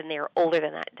layer, then they are older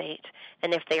than that date.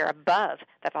 And if they are above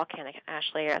that volcanic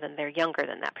ash layer, then they're younger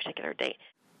than that particular date.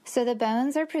 So the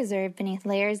bones are preserved beneath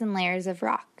layers and layers of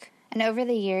rock. And over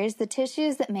the years, the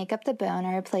tissues that make up the bone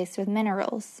are replaced with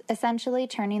minerals, essentially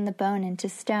turning the bone into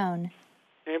stone.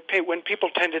 When people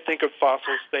tend to think of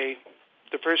fossils, the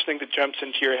first thing that jumps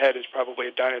into your head is probably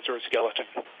a dinosaur skeleton.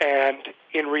 And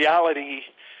in reality,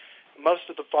 most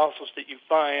of the fossils that you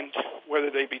find,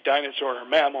 whether they be dinosaur or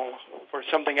mammal or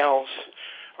something else,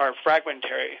 are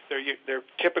fragmentary. They're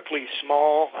typically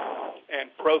small and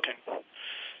broken.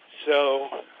 So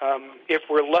if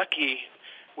we're lucky,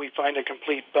 we find a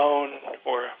complete bone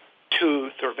or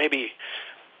tooth or maybe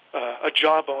a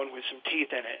jawbone with some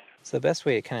teeth in it. So the best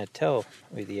way to kind of tell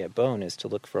with the bone is to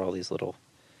look for all these little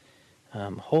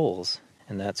holes,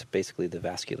 and that's basically the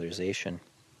vascularization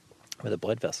where the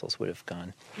blood vessels would have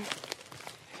gone.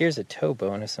 Here's a toe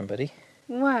bone of somebody.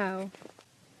 Wow.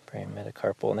 Brain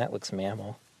metacarpal, and that looks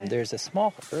mammal. There's a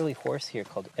small early horse here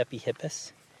called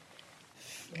Epihippus.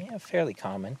 Yeah, fairly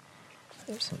common.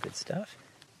 There's some good stuff.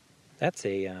 That's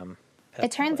a...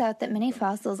 It turns out that many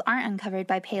fossils aren't uncovered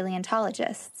by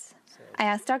paleontologists. I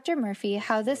asked Dr. Murphy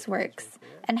how this works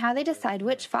and how they decide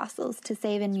which fossils to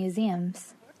save in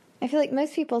museums. I feel like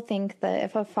most people think that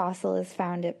if a fossil is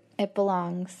found, it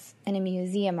belongs in a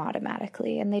museum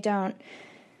automatically, and they don't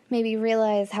maybe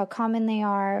realize how common they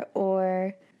are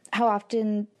or how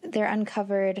often they're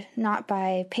uncovered not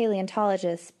by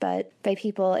paleontologists but by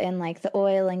people in like the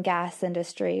oil and gas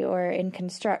industry or in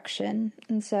construction.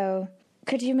 And so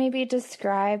could you maybe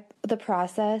describe the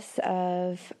process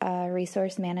of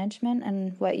resource management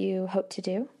and what you hope to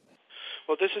do?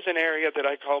 Well, this is an area that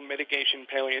I call mitigation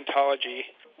paleontology.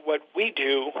 What we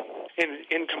do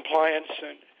in compliance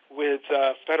with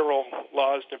federal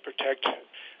laws that protect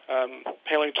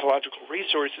paleontological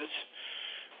resources,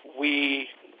 we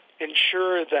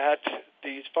ensure that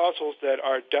these fossils that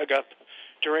are dug up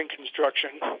during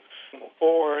construction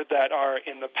or that are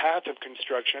in the path of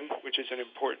construction, which is an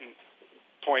important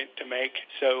point to make,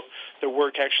 so the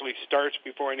work actually starts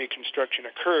before any construction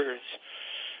occurs,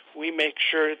 we make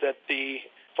sure that the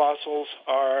fossils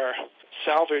are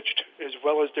salvaged as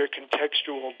well as their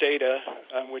contextual data,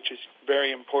 which is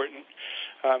very important.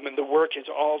 And the work is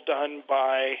all done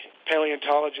by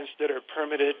paleontologists that are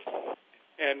permitted,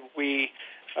 and we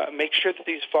make sure that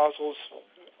these fossils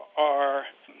are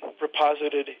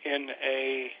reposited in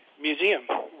a museum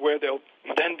where they'll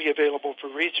then be available for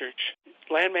research.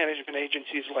 Land management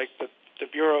agencies like the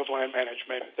Bureau of Land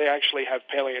Management, they actually have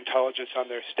paleontologists on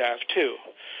their staff too.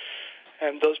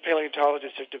 And those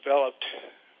paleontologists have developed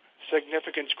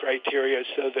significance criteria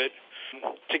so that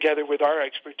together with our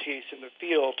expertise in the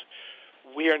field,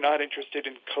 we are not interested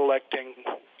in collecting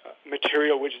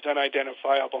material which is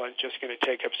unidentifiable and just going to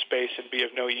take up space and be of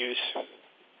no use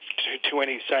to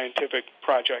any scientific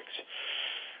projects.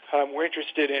 We're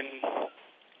interested in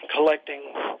collecting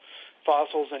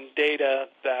fossils and data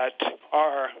that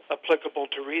are applicable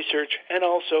to research, and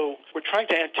also we're trying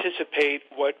to anticipate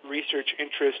what research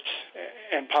interests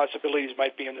and possibilities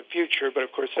might be in the future, but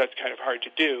of course that's kind of hard to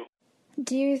do.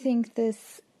 Do you think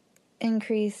this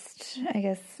increased,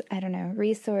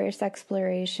 resource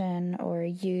exploration or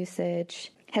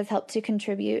usage has helped to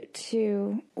contribute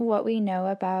to what we know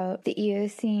about the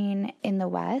Eocene in the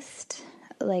West?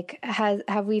 Like,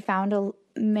 have we found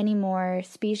many more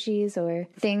species or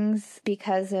things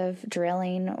because of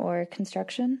drilling or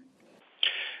construction?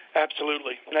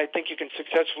 Absolutely. And I think you can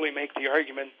successfully make the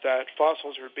argument that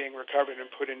fossils are being recovered and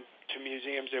put into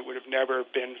museums that would have never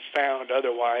been found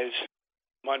otherwise.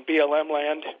 On BLM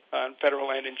land, on federal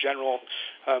land in general,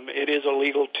 it is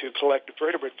illegal to collect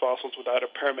vertebrate fossils without a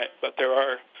permit, but there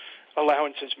are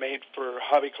allowances made for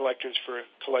hobby collectors for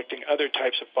collecting other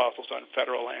types of fossils on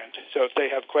federal land. So if they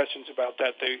have questions about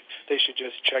that, they should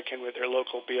just check in with their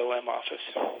local BLM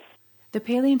office. The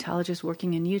paleontologists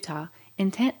working in Utah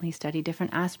intently study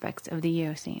different aspects of the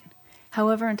Eocene.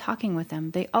 However, in talking with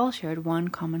them, they all shared one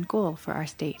common goal for our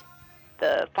state.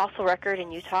 The fossil record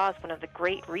in Utah is one of the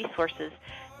great resources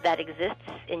that exists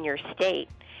in your state,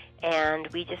 and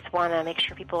we just want to make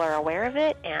sure people are aware of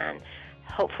it and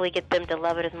hopefully get them to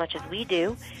love it as much as we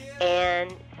do,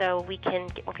 and so we can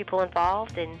get more people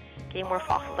involved in getting more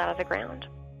fossils out of the ground.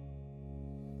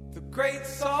 The Great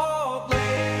Salt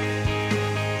Lake.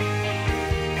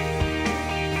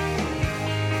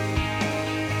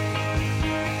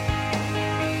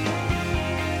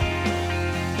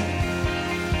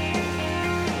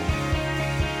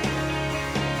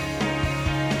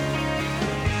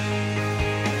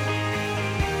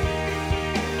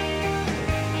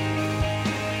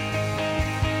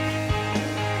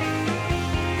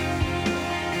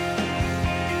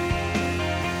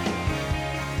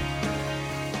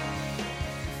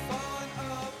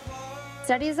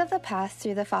 Studies of the past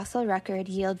through the fossil record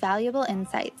yield valuable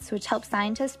insights which help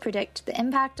scientists predict the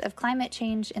impact of climate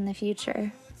change in the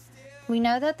future. We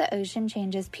know that the ocean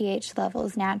changes pH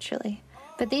levels naturally,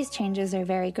 but these changes are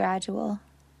very gradual.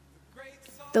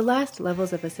 The last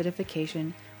levels of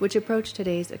acidification, which approach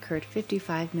today's, occurred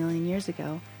 55 million years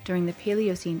ago during the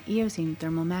Paleocene-Eocene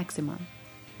thermal maximum.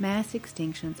 Mass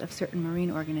extinctions of certain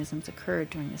marine organisms occurred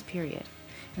during this period,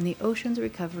 and the ocean's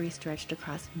recovery stretched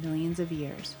across millions of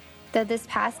years. Though this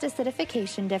past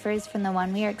acidification differs from the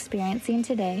one we are experiencing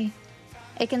today,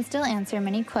 it can still answer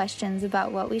many questions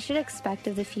about what we should expect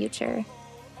of the future.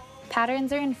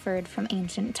 Patterns are inferred from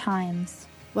ancient times.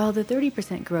 While the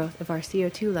 30% growth of our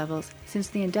CO2 levels since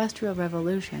the Industrial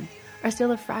Revolution are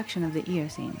still a fraction of the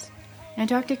Eocene's,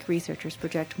 Antarctic researchers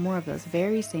project more of those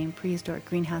very same prehistoric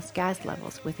greenhouse gas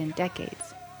levels within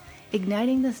decades,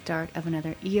 igniting the start of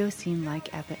another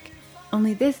Eocene-like epoch,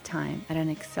 only this time at an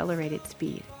accelerated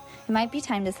speed. It might be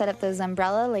time to set up those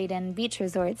umbrella-laden beach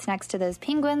resorts next to those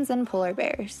penguins and polar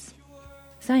bears.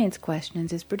 Science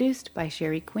Questions is produced by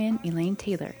Sheri Quinn, Elaine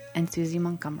Taylor, and Susie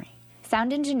Montgomery.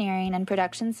 Sound engineering and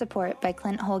production support by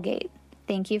Clint Holgate.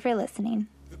 Thank you for listening.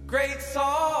 The Great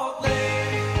Salt Lake.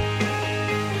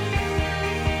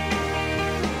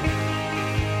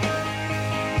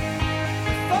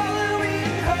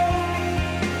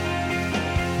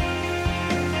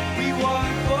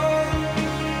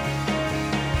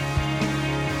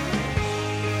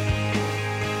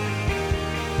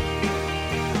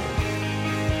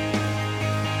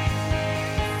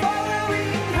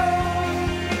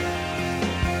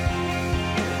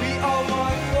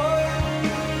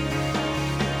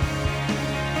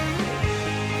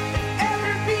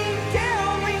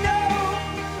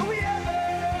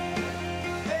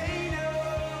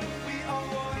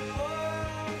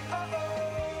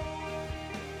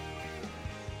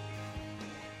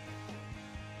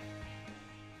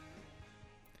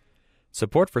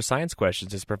 Support for Science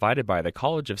Questions is provided by the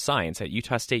College of Science at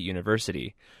Utah State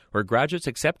University, where graduates'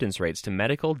 acceptance rates to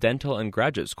medical, dental, and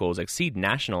graduate schools exceed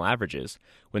national averages.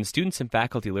 When students and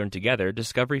faculty learn together,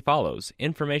 discovery follows.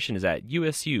 Information is at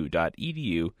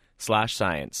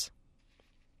usu.edu/science.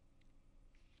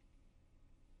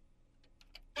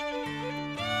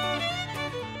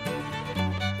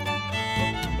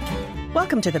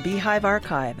 Welcome to the Beehive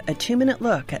Archive, a 2-minute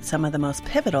look at some of the most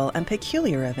pivotal and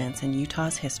peculiar events in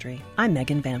Utah's history. I'm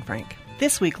Megan Van Frank.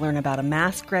 This week, learn about a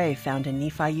mass grave found in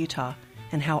Nephi, Utah,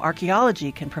 and how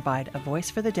archaeology can provide a voice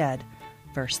for the dead.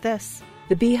 First, this.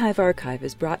 The Beehive Archive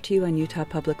is brought to you on Utah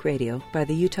Public Radio by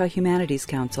the Utah Humanities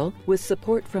Council with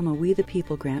support from a We the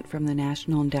People grant from the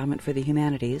National Endowment for the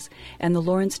Humanities and the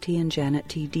Lawrence T. and Janet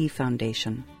T. Dee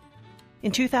Foundation.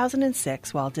 In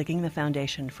 2006, while digging the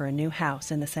foundation for a new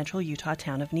house in the central Utah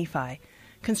town of Nephi,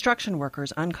 construction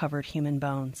workers uncovered human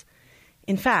bones.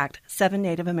 In fact, 7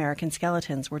 Native American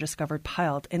skeletons were discovered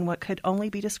piled in what could only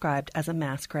be described as a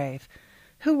mass grave.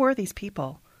 Who were these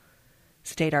people?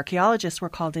 State archaeologists were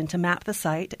called in to map the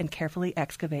site and carefully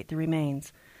excavate the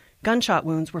remains. Gunshot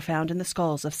wounds were found in the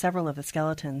skulls of several of the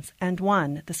skeletons, and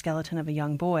one, the skeleton of a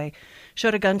young boy,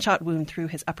 showed a gunshot wound through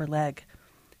his upper leg.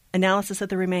 Analysis of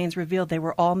the remains revealed they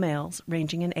were all males,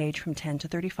 ranging in age from 10 to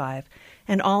 35,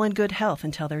 and all in good health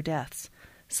until their deaths.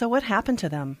 So what happened to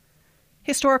them?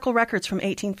 Historical records from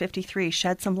 1853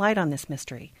 shed some light on this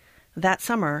mystery. That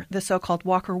summer, the so-called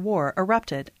Walker War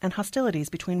erupted, and hostilities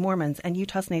between Mormons and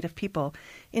Utah's native people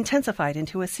intensified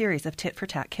into a series of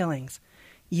tit-for-tat killings.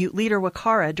 Ute leader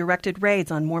Wakara directed raids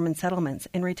on Mormon settlements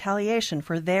in retaliation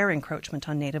for their encroachment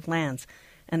on native lands,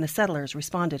 and the settlers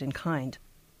responded in kind.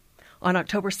 On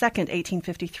October 2,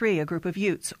 1853, a group of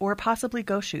Utes, or possibly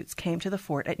Goshutes, came to the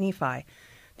fort at Nephi.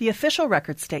 The official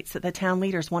record states that the town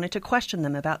leaders wanted to question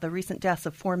them about the recent deaths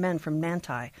of 4 men from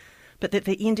Manti, but that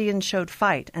the Indians showed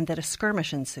fight and that a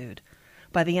skirmish ensued.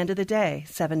 By the end of the day,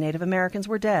 7 Native Americans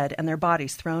were dead and their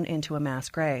bodies thrown into a mass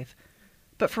grave.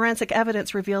 But forensic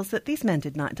evidence reveals that these men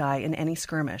did not die in any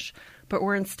skirmish, but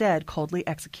were instead coldly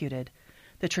executed.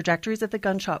 The trajectories of the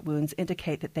gunshot wounds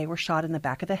indicate that they were shot in the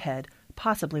back of the head,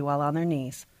 possibly while on their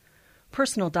knees.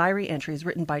 Personal diary entries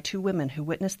written by 2 women who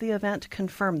witnessed the event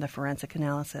confirm the forensic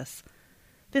analysis.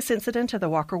 This incident of the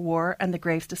Walker War and the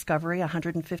grave's discovery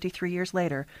 153 years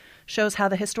later shows how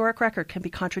the historic record can be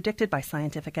contradicted by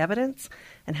scientific evidence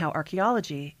and how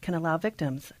archaeology can allow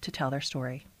victims to tell their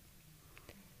story.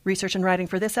 Research and writing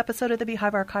for this episode of the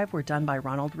Beehive Archive were done by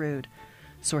Ronald Rood.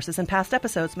 Sources and past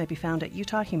episodes may be found at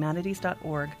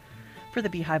utahhumanities.org. For the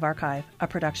Beehive Archive, a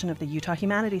production of the Utah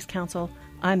Humanities Council,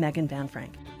 I'm Megan Van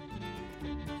Frank.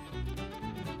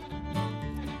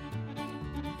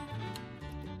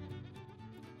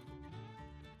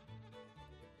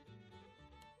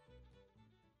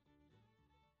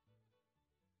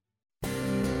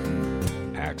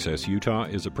 Access Utah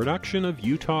is a production of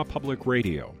Utah Public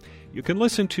Radio. You can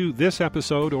listen to this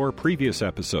episode or previous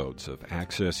episodes of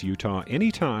Access Utah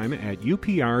anytime at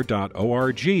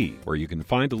upr.org, where you can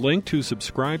find a link to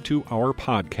subscribe to our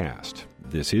podcast.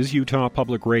 This is Utah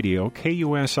Public Radio,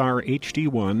 KUSR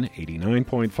HD1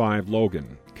 89.5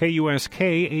 Logan,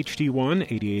 KUSK HD1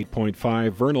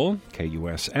 88.5 Vernal,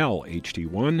 KUSL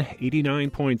HD1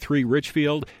 89.3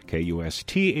 Richfield,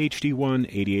 KUST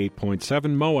HD1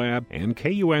 88.7 Moab, and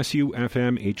KUSU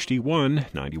FM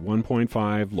HD1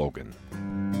 91.5 Logan.